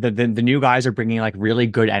season. The new guys are bringing like really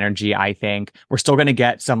good energy. I think we're still going to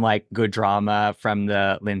get some like good drama from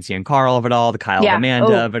the Lindsay and Carl of it all, the Kyle and Yeah.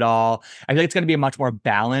 Amanda Oh, of it all. I feel like it's going to be a much more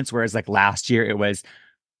balanced. Whereas like last year it was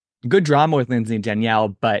good drama with Lindsay and Danielle,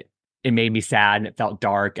 but it made me sad and it felt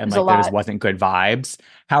dark and there's a like there just lot. wasn't good vibes.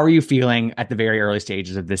 How are you feeling at the very early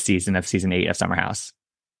stages of this season of season 8 of Summer House?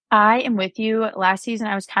 I am with you. Last season,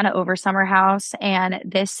 I was kind of over Summer House. And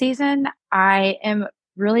this season, I am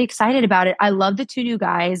really excited about it. I love the two new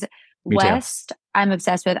guys. Me too. West, I'm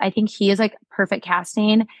obsessed with. I think he is like perfect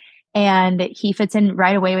casting and he fits in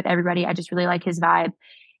right away with everybody. I just really like his vibe.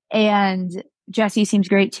 And Jesse seems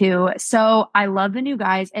great too. So I love the new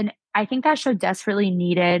guys. And I think that show desperately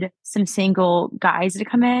needed some single guys to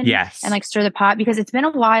come in Yes. and like stir the pot because it's been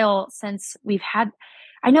a while since we've had.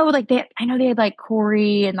 I know they had like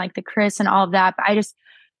Corey and like the Chris and all of that, but I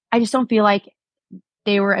just don't feel like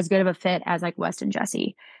they were as good of a fit as like West and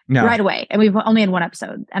Jesse No. right away. And we've only had one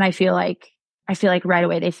episode, and I feel like right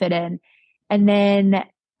away they fit in. And then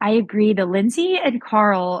I agree, the Lindsay and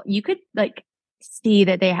Carl, you could like see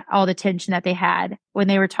that they all the tension that they had when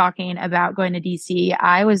they were talking about going to DC.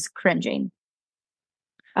 I was cringing.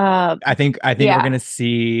 I think we're Yeah. going to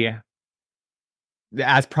see,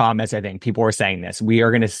 as promised, I think people were saying this, we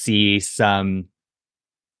are going to see some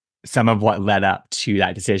of what led up to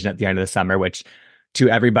that decision at the end of the summer, which to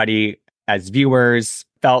everybody as viewers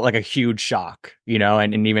felt like a huge shock,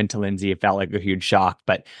 and even to Lindsay, it felt like a huge shock.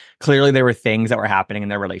 But clearly there were things that were happening in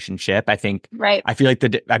their relationship. I think, Right. I feel like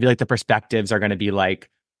the perspectives are going to be like,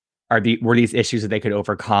 were these issues that they could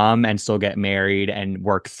overcome and still get married and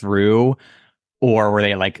work through? or were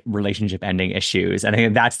they like relationship ending issues? And I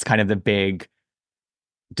think that's kind of the big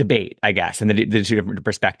debate, I guess, and the two different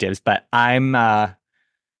perspectives. But I'm not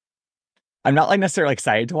like necessarily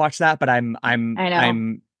excited to watch that, but I know.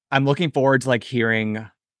 I'm looking forward to like hearing,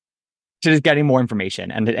 to just getting more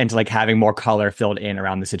information and to like having more color filled in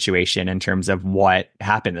around the situation in terms of what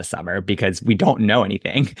happened this summer, because we don't know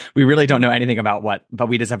anything. We really don't know anything about what, but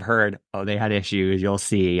we just have heard, oh, they had issues, you'll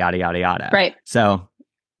see, yada yada yada. Right. So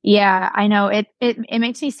yeah, I know it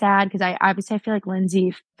makes me sad because I feel like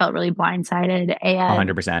Lindsay felt really blindsided, and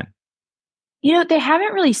 100%. they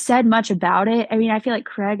haven't really said much about it. I mean, I feel like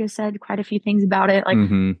Craig has said quite a few things about it,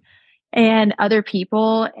 like, and other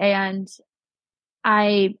people, and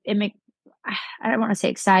I don't want to say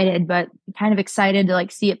excited, but kind of excited to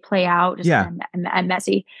like see it play out. Just Yeah. I'm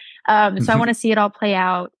messy, so I want to see it all play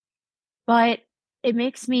out. But it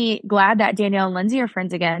makes me glad that Danielle and Lindsay are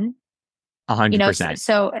friends again. 100%.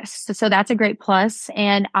 So that's a great plus.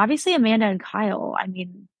 And obviously Amanda and Kyle, I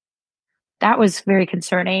mean, that was very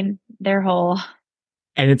concerning. Their whole,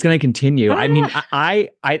 and it's going to continue. I mean,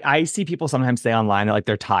 I see people sometimes say online that like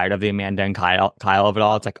they're tired of the Amanda and Kyle of it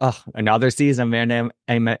all. It's like, oh, another season of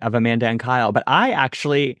Amanda and Kyle. But I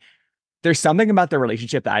actually, there's something about their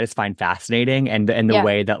relationship that I just find fascinating, and the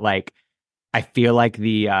way that like I feel like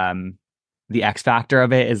the X factor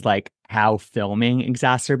of it is like how filming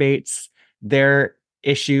exacerbates their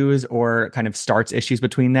issues or kind of starts issues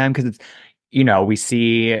between them, because it's, we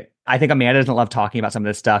see, I think Amanda doesn't love talking about some of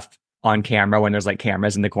this stuff on camera when there's like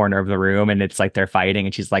cameras in the corner of the room and it's like they're fighting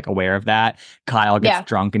and she's like aware of that. Kyle gets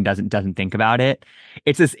drunk and doesn't think about it.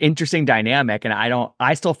 It's this interesting dynamic, and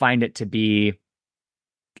I still find it to be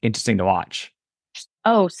interesting to watch.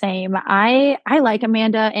 Oh, same. I like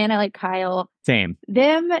Amanda and I like Kyle. Same.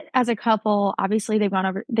 Them as a couple, obviously they've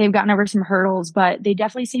gotten over some hurdles, but they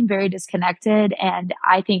definitely seem very disconnected. And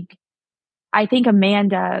I think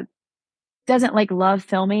Amanda doesn't like love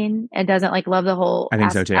filming and doesn't like love the whole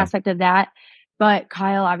aspect of that. But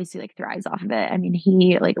Kyle obviously like thrives off of it. I mean,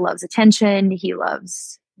 he like loves attention. He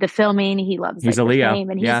loves the filming. He loves he's like a the Leo. fame,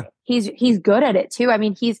 and he's good at it too. I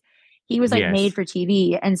mean, he was like made for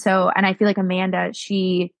TV. And I feel like Amanda,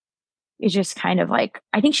 she is just kind of like,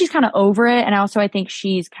 I think she's kind of over it. And also I think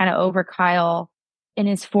she's kind of over Kyle in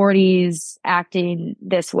his 40s acting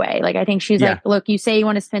this way. Like, I think she's like, look, you say you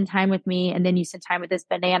want to spend time with me and then you spend time with this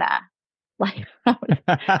banana. Like,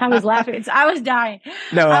 I was laughing. I was dying.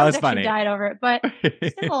 No, that I was funny. Died over it. But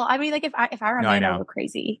still, I mean, like if I were Amanda, I would go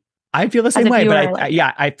crazy. I feel the same way, but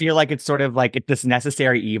I feel like it's sort of like it's this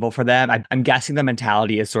necessary evil for them. I'm guessing the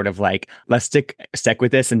mentality is sort of like, let's stick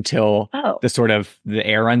with this until the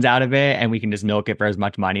air runs out of it, and we can just milk it for as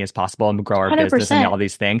much money as possible and grow our 100%. Business and all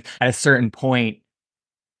these things. At a certain point,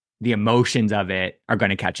 the emotions of it are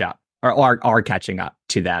going to catch up, or are catching up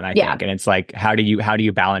to them, I think. And it's like, how do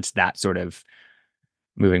you balance that sort of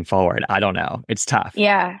moving forward? I don't know. It's tough.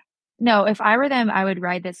 Yeah. No, if I were them, I would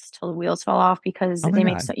ride this till the wheels fall off, because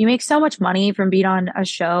you make so much money from being on a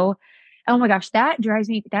show. Oh my gosh, that drives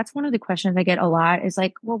me. That's one of the questions I get a lot, is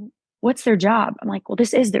like, well, what's their job? I'm like, well,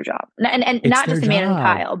 this is their job. And not just Amanda and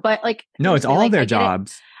Kyle, but like, no, it's all like, their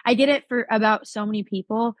jobs. I get it for about so many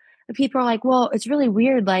people. People are like, well, it's really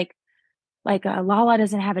weird. Like Lala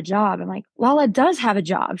doesn't have a job. I'm like, Lala does have a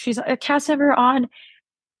job. She's a cast member on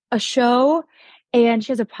a show, and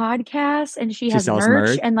she has a podcast, and she has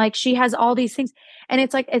merch, and like she has all these things. And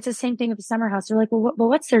it's like, it's the same thing with the Summer House. They're like, well,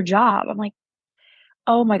 what's their job? I'm like,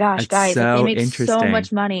 oh my gosh, guys, so like, they make so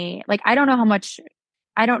much money. Like, I don't know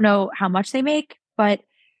how much they make, but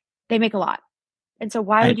they make a lot. And so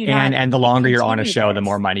why would you not? And the longer you're on a show, the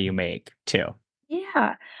more money you make too.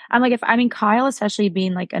 Yeah. I'm like, Kyle, especially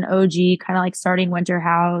being like an OG, kind of like starting Winter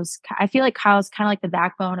House. I feel like Kyle's kind of like the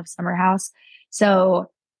backbone of Summer House.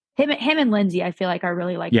 So him and Lindsay, I feel like are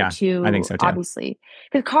really like the two, I think so too. Obviously.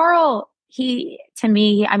 Because Carl, to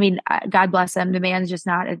me, I mean, God bless him. The man's just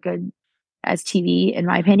not as good as TV, in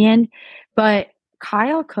my opinion. But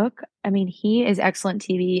Kyle Cook, I mean, he is excellent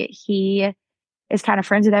TV. He is kind of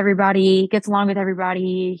friends with everybody, gets along with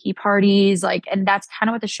everybody. He parties, like, and that's kind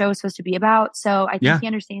of what the show is supposed to be about. So I think he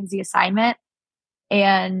understands the assignment.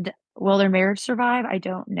 And will their marriage survive? I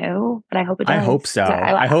don't know, but I hope it does. I hope so.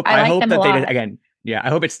 I hope that they did, again. Yeah, I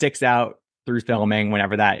hope it sticks out through filming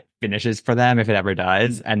whenever that finishes for them, if it ever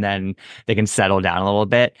does, and then they can settle down a little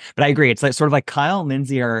bit. But I agree, it's like sort of like Kyle and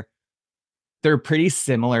Lindsay they're pretty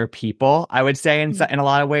similar people, I would say, in a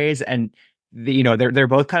lot of ways, and they're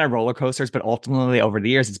both kind of roller coasters, but ultimately over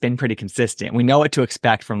the years it's been pretty consistent. We know what to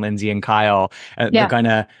expect from Lindsay and Kyle. They're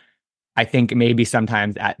gonna, I think, maybe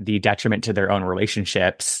sometimes at the detriment to their own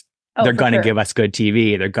relationships. They're gonna give us good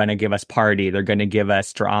TV. They're gonna give us party. They're gonna give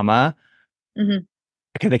us drama. Hmm.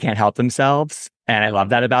 because they can't help themselves. And I love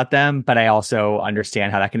that about them, but I also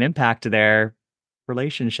understand how that can impact their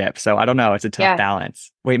relationship. So I don't know. It's a tough Yeah.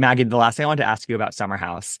 balance. Wait, Maggie, the last thing I wanted to ask you about Summer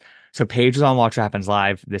House. So Paige was on Watch What Happens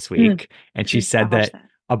Live this Mm-hmm. week, and she I said watched that that.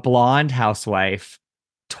 a blonde housewife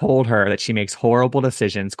told her that she makes horrible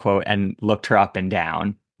decisions, quote, and looked her up and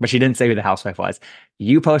down. But she didn't say who the housewife was.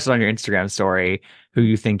 You posted on your Instagram story who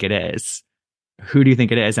you think it is. Who do you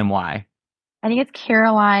think it is and why? I think it's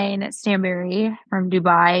Caroline Stanberry from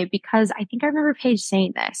Dubai because I think I remember Paige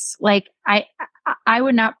saying this. Like I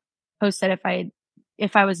would not post it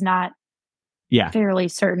if I was not Yeah. fairly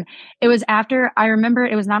certain. It was after I remember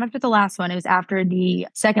it was not after the last one. It was after the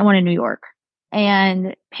second one in New York.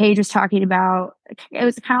 And Paige was talking about it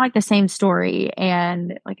was kind of like the same story.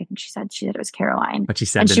 And like I think she said it was Caroline. But she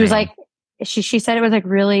said And the she was name. like she said it was like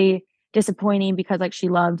really disappointing because like she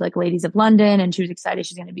loved like Ladies of London and she was excited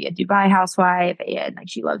she's gonna be a Dubai housewife and like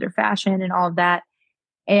she loved her fashion and all of that.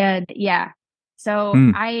 And yeah. So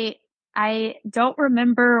Hmm. I don't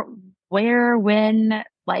remember where, when,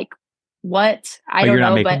 like what, I But don't you're not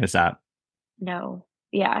know, making but this up. no.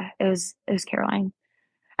 Yeah, it was Caroline.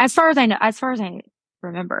 As far as I know, as far as I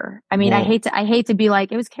remember. I mean, Well, I hate to be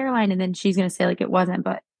like it was Caroline and then she's gonna say like it wasn't,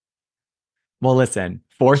 but Well, listen,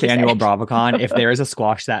 fourth she said annual it. BravoCon. If there is a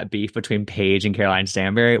squash that beef between Paige and Caroline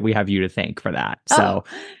Stanberry, we have you to thank for that. Oh, So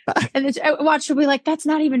and then watch she'll be like, that's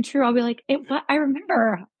not even true. I'll be like, it what I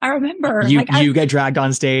remember. I remember. you Like you get dragged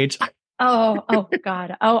on stage. oh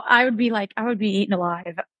God. Oh, I would be like, I would be eaten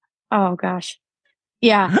alive. Oh gosh.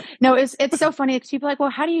 Yeah. No, it's so funny because people are like, well,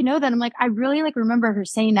 how do you know that? I'm like, I really like remember her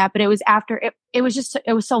saying that, but it was after it was just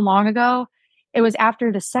it was so long ago. It was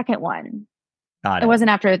after the second one. Got It it. wasn't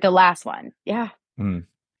after the last one. Yeah. Mm.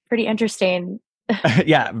 Pretty interesting.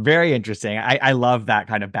 Yeah, very interesting. I love that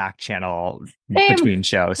kind of back channel Same. between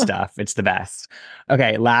show stuff. It's the best.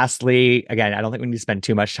 Okay, lastly, again, I don't think we need to spend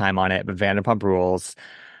too much time on it, but Vanderpump Rules.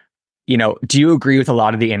 Do you agree with a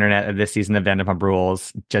lot of the internet of this season of Vanderpump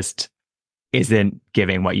Rules just isn't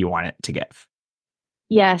giving what you want it to give?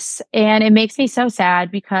 Yes. And it makes me so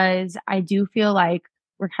sad because I do feel like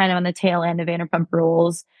we're kind of on the tail end of Vanderpump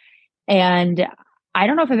Rules. And I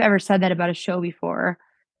don't know if I've ever said that about a show before,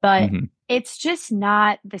 but Hmm. it's just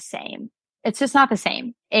not the same. It's just not the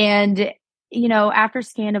same. And, after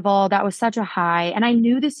Scandival, that was such a high. And I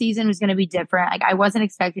knew the season was going to be different. Like, I wasn't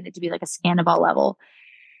expecting it to be like a Scandival level.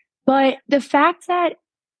 But the fact that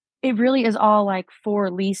it really is all like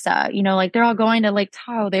for Lisa, like they're all going to Lake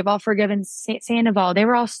Tahoe. They've all forgiven Sandoval. They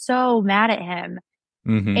were all so mad at him.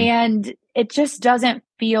 Hmm. And it just doesn't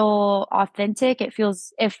feel authentic. It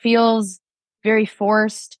feels very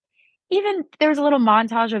forced. Even there was a little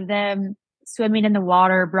montage of them swimming in the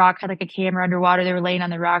water. Brock had like a camera underwater. They were laying on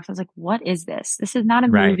the rocks. I was like, what is this? This is not a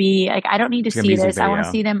Right. movie. Like, I don't need to It's like a see music this. I want to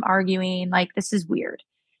video. see them arguing. Like, this is weird.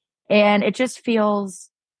 And it just feels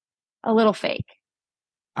a little fake.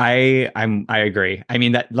 I agree. I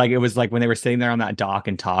mean that like it was like when they were sitting there on that dock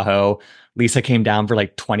in Tahoe, Lisa came down for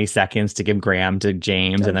like 20 seconds to give Graham to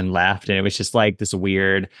James and Ugh. then left. And it was just like this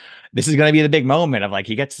weird, this is gonna be the big moment of like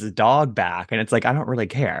he gets his dog back. And it's like, I don't really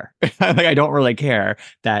care. Like I don't really care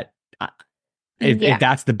that if Yeah.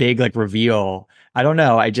 that's the big like reveal. I don't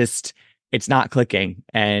know. It's not clicking.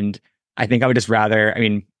 And I think I would just rather, I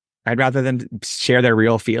mean, I'd rather them share their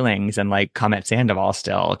real feelings and like come at Sandoval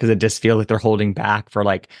still because it just feels like they're holding back for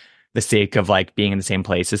like the sake of like being in the same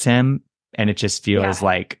place as him. And it just feels Yeah.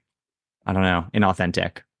 like, I don't know,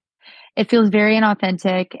 inauthentic. It feels very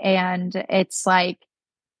inauthentic. And it's like,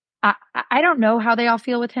 I don't know how they all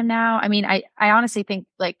feel with him now. I mean, I honestly think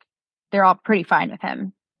like they're all pretty fine with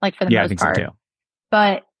him, like for the Yeah, I most think so part. too.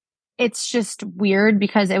 But it's just weird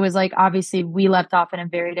because it was like obviously we left off in a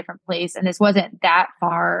very different place and this wasn't that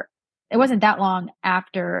far. It wasn't that long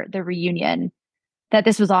after the reunion that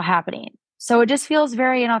this was all happening. So it just feels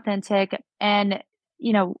very inauthentic. And,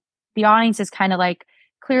 you know, the audience is kind of like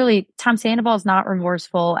clearly Tom Sandoval is not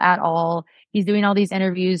remorseful at all. He's doing all these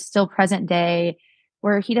interviews still present day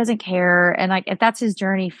where he doesn't care. And like if that's his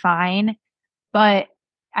journey, fine. But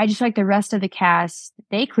I just like the rest of the cast,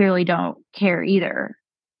 they clearly don't care either.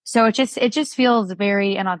 So it just feels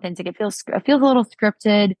very inauthentic. It feels a little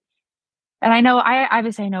scripted. And I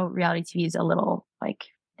obviously I know reality TV is a little like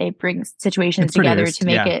they bring situations It's together to produced.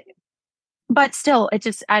 make Yeah. it, but still, it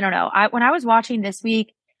just I don't know. When I was watching this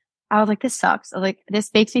week, I was like, this sucks. I was like, this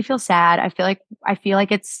makes me feel sad. I feel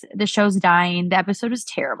like it's the show's dying. The episode was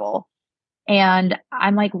terrible, and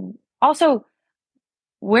I'm like, also,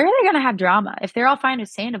 where are they going to have drama if they're all fine with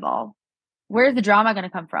Sandoval? Where's the drama going to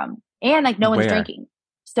come from? And like, no one's Where? drinking.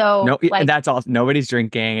 So No, like, that's all. Nobody's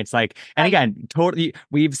drinking. It's like, and like, again, totally.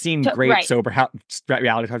 We've seen great right. sober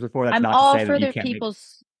reality stars before. That's I'm not to all say that for you their can't make.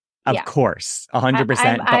 people's, Of yeah. course, I'm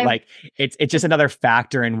 100%. But like, it's just another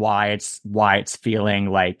factor in why it's feeling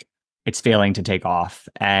like it's failing to take off.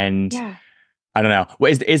 And yeah. I don't know.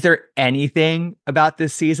 Is there anything about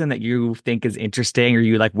this season that you think is interesting, or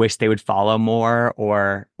you like wish they would follow more,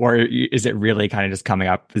 or is it really kind of just coming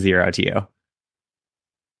up zero to you?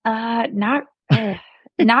 Not,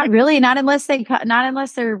 not really. Not unless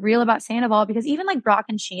they're real about Sandoval, because even like Brock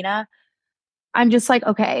and Sheena, I'm just like,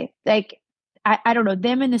 okay, like, I don't know,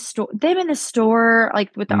 them in the store,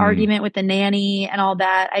 like with the Mm, argument with the nanny and all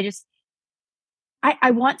that.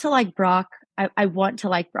 I want to like Brock. I want to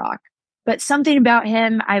like Brock, but something about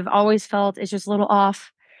him I've always felt is just a little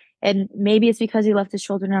off. And maybe it's because he left his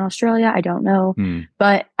children in Australia. I don't know, mm,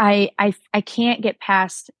 but I can't get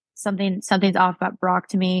past something's off about Brock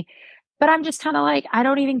to me. But I'm just kind of like, I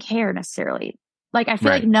don't even care necessarily. Like, I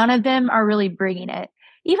feel like right. none of them are really bringing it.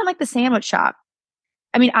 Even like the sandwich shop.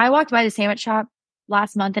 I mean, I walked by the sandwich shop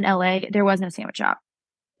last month in LA. There was no sandwich shop.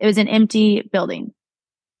 It was an empty building,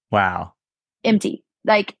 Wow. empty.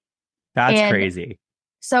 Like, That's and crazy.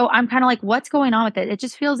 so I'm kind of like, what's going on with it? It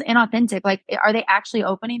just feels inauthentic. Like, are they actually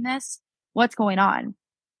opening this? What's going on?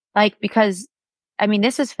 Like, because I mean,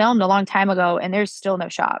 this was filmed a long time ago and there's still no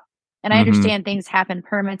shop. And I Hmm. understand things happen,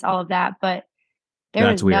 permits, all of that, but there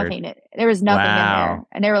That's was weird. nothing. There was nothing in there. Wow.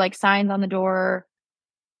 And there were like signs on the door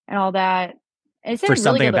and all that. And it's in For a really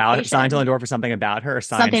something good about her, signs on location. the door for something about her, or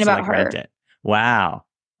Something signs to about like rent her. it. Wow.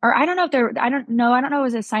 Or I don't know if there, I don't know. I don't know if it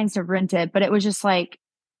was a signs to rent it, but it was just like,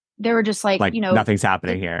 they were just like, Like nothing's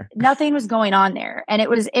happening here. nothing was going on there. And it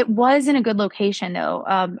was in a good location though.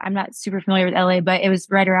 I'm not super familiar with LA, but it was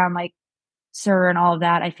right around like Sur and all of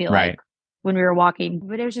that. I feel like Right. when we were walking,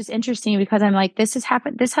 but it was just interesting because I'm like, this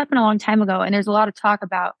happened a long time ago. And there's a lot of talk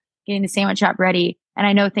about getting the sandwich shop ready. And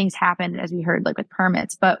I know things happened as we heard, like with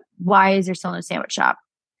permits, but why is there still no sandwich shop?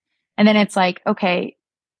 And then it's like, okay,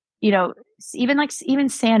 you know, even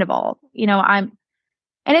Sandoval,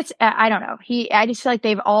 and it's, I don't know. I just feel like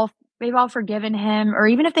they've all forgiven him, or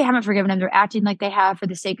even if they haven't forgiven him, they're acting like they have for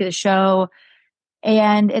the sake of the show.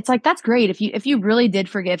 And it's like, that's great. If you really did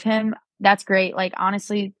forgive him, that's great. Like,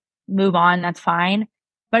 honestly, move on. That's fine.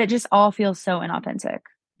 But it just all feels so inauthentic. I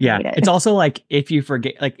Yeah. hate it. It's also like if you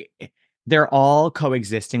forget, like they're all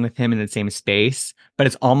coexisting with him in the same space, but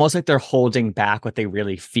it's almost like they're holding back what they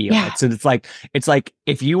really feel. Yeah. It's like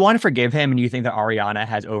if you want to forgive him and you think that Ariana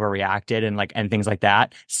has overreacted and things like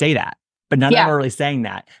that, say that. But none of them Yeah. are really saying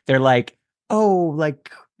that. They're like, oh,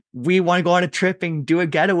 like we want to go on a trip and do a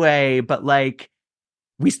getaway, but like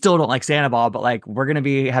we still don't like Sandoval, but like we're gonna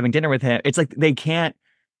be having dinner with him. It's like they can't.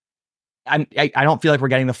 I don't feel like we're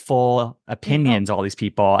getting the full No. opinions of all these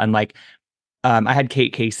people. And like I had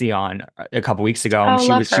Kate Casey on a couple weeks ago, and Oh,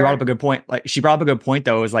 love she brought up her. a good point. Like she brought up a good point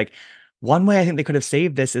though. It was like one way I think they could have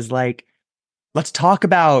saved this is like let's talk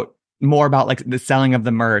about more about like the selling of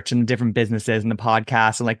the merch and the different businesses and the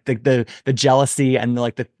podcast and like the jealousy and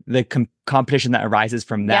the competition that arises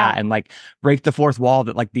from Yeah. that, and like break the fourth wall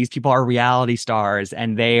that like these people are reality stars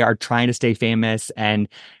and they are trying to stay famous and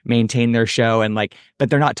maintain their show, and like but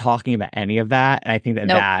they're not talking about any of that. And I think that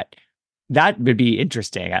Nope. that would be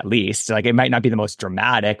interesting. At least like it might not be the most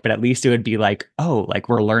dramatic, but at least it would be like, oh, like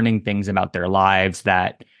we're learning things about their lives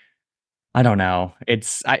that I don't know.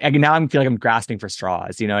 It's I now I feel like I'm grasping for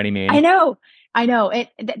straws. You know what I I mean? know. I know.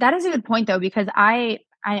 That is a good point though, because I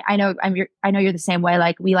know I know you're the same way.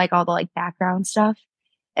 Like, we like all the like background stuff.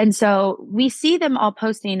 And so we see them all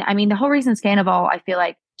posting. I mean, the whole reason Scandival, I feel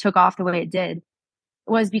like, took off the way it did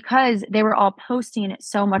was because they were all posting it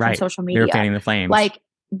so much on Right. social They were media. fanning the flames. Like,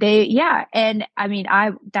 yeah. And I mean,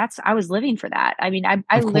 I was living for that. I mean, I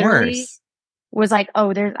Of literally course. was like,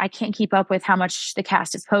 oh, I can't keep up with how much the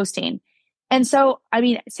cast is posting. And so, I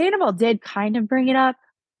mean, Sandoval did kind of bring it up,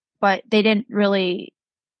 but they didn't really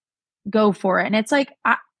go for it. And it's like,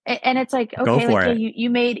 Go okay, like, for yeah, it.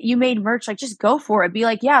 you made merch, like, just go for it. Be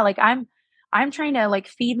like, yeah, like, I'm trying to like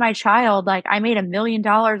feed my child. Like, I made $1 million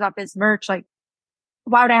off this merch. Like,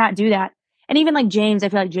 why would I not do that? And even like James, I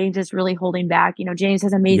feel like James is really holding back. James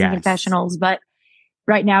has amazing Yes. confessionals, but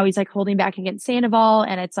right now he's like holding back against Sandoval.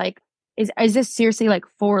 And it's like, is this seriously like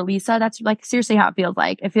for Lisa? That's like seriously how it feels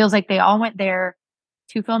like. It feels like they all went there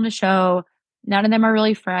to film the show. None of them are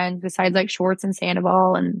really friends besides like Schwartz and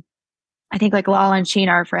Sandoval. And I think like Lala and Sheena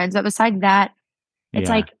are friends. But besides that, it's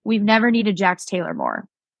Yeah. like we've never needed Jax Taylor more.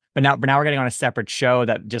 But now we're getting on a separate show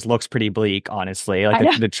that just looks pretty bleak, honestly.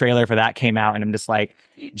 Like the trailer for that came out and I'm just like,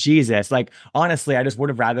 Jesus. Like, honestly, I just would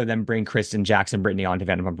have rather them bring Kristen, Jackson, Brittany onto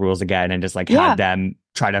Vanderpump Rules again and just like had them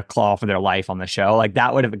try to claw for their life on the show. Like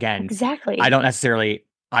that would have, again, exactly. I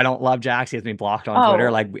don't love Jax. He has me blocked on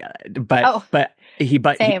Twitter. Like, but he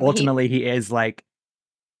ultimately he is like,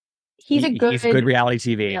 he's a good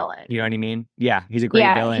reality TV villain. You know what I mean? Yeah, he's a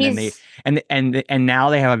great villain, and now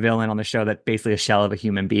they have a villain on the show that's basically a shell of a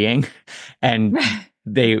human being, and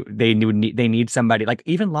they need somebody like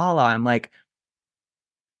even Lala. I'm like,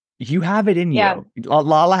 you have it in you. Yeah.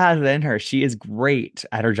 Lala has it in her. She is great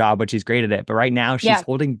at her job, but she's great at it. But right now she's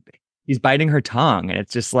biting her tongue, and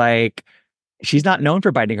it's just like she's not known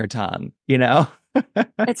for biting her tongue. You know.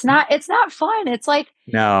 It's not fun. It's like,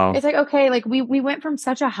 no, it's like, okay, like we went from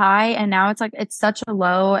such a high and now it's like, it's such a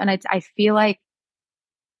low. And I feel like,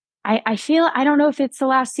 I don't know if it's the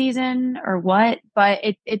last season or what, but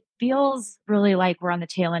it feels really like we're on the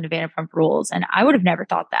tail end of Vanderpump Rules. And I would have never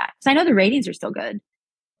thought that, because I know the ratings are still good,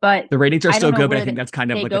 but the ratings are still good, but I think that's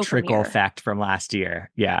kind of like a trickle effect from last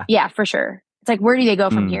year. Yeah. Yeah, for sure. It's like, where do they go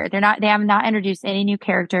from here? They have not introduced any new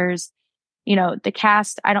characters. You know, the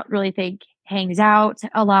cast, I don't really think hangs out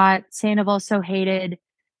a lot. Sandoval's so hated.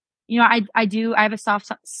 You know, I have a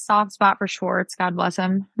soft spot for Schwartz. God bless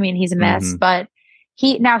him. I mean, he's a mess, but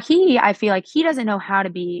I feel like he doesn't know how to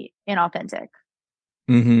be inauthentic.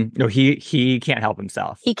 No, he can't help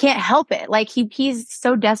himself. He can't help it. Like he's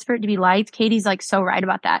so desperate to be liked. Katie's like so right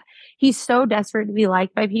about that. He's so desperate to be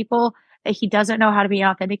liked by people that he doesn't know how to be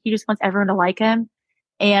inauthentic. He just wants everyone to like him.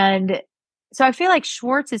 And so I feel like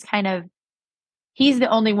Schwartz is he's the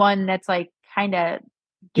only one that's like kind of,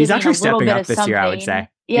 he's actually stepping up this year, I would say.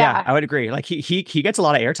 Yeah, I would agree. Like he gets a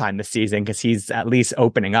lot of airtime this season because he's at least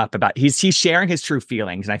opening up about, he's sharing his true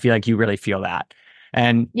feelings. And I feel like you really feel that.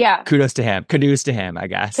 And kudos to him, I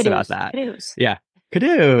guess, about that. Yeah.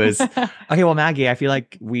 Caduce. Okay, well, Maggie, I feel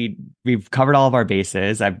like we've covered all of our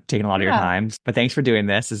bases. I've taken a lot of your time, but thanks for doing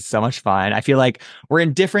this. It's so much fun. I feel like we're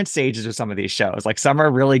in different stages with some of these shows. Like some are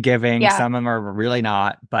really giving, some of them are really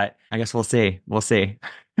not. But I guess we'll see.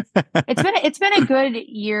 It's been a good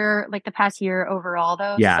year, like the past year overall,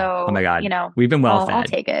 though. Yeah. So, oh my God, you know, we've been well fed. I'll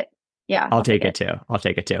take it. Yeah, I'll take it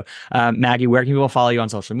too. Maggie, where can people follow you on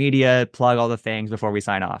social media? Plug all the things before we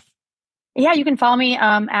sign off. Yeah, you can follow me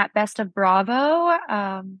at Best of Bravo.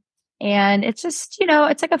 And it's just, you know,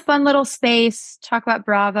 it's like a fun little space, talk about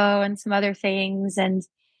Bravo and some other things. And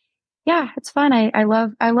yeah, it's fun. I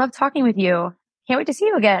love talking with you. Can't wait to see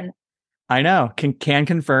you again. I know. Can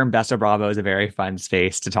confirm Best of Bravo is a very fun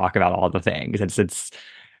space to talk about all the things. It's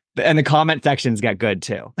and the comment sections get good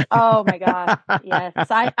too. Oh my God. Yes.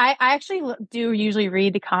 I actually do usually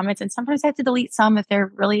read the comments, and sometimes I have to delete some if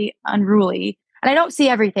they're really unruly. And I don't see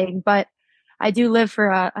everything, but I do live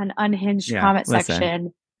for an unhinged comment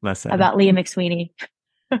section about Leah McSweeney.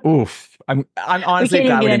 Oof. I'm honestly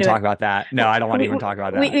glad we didn't talk about that. No, I don't want to even talk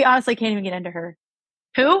about that. We honestly can't even get into her.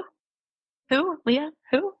 Who? Leah?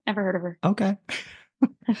 Who? Never heard of her. Okay.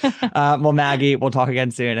 Well, Maggie, we'll talk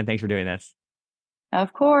again soon, and thanks for doing this.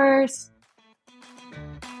 Of course.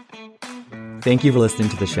 Thank you for listening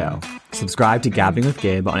to the show. Subscribe to Gabbing with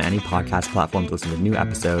Gabe on any podcast platform to listen to new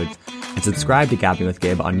episodes, and subscribe to Gabbing with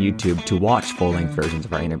Gabe on YouTube to watch full-length versions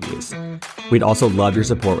of our interviews. We'd also love your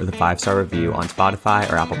support with a 5-star review on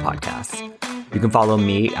Spotify or Apple Podcasts. You can follow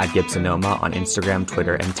me at Gibsonoma on Instagram,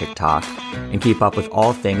 Twitter, and TikTok, and keep up with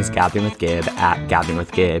all things Gabbing with Gabe at Gabbing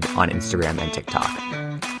with Gabe on Instagram and TikTok.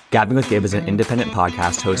 Gabbing with Gabe is an independent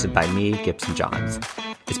podcast hosted by me, Gibson Johns.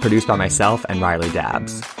 It's produced by myself and Riley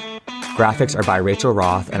Dabbs. Graphics are by Rachel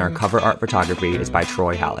Roth, and our cover art photography is by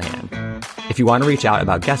Troy Hallahan. If you want to reach out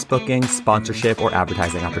about guest bookings, sponsorship, or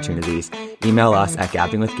advertising opportunities, email us at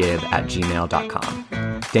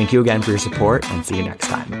gabbingwithgib@gmail.com. Thank you again for your support, and see you next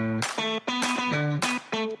time.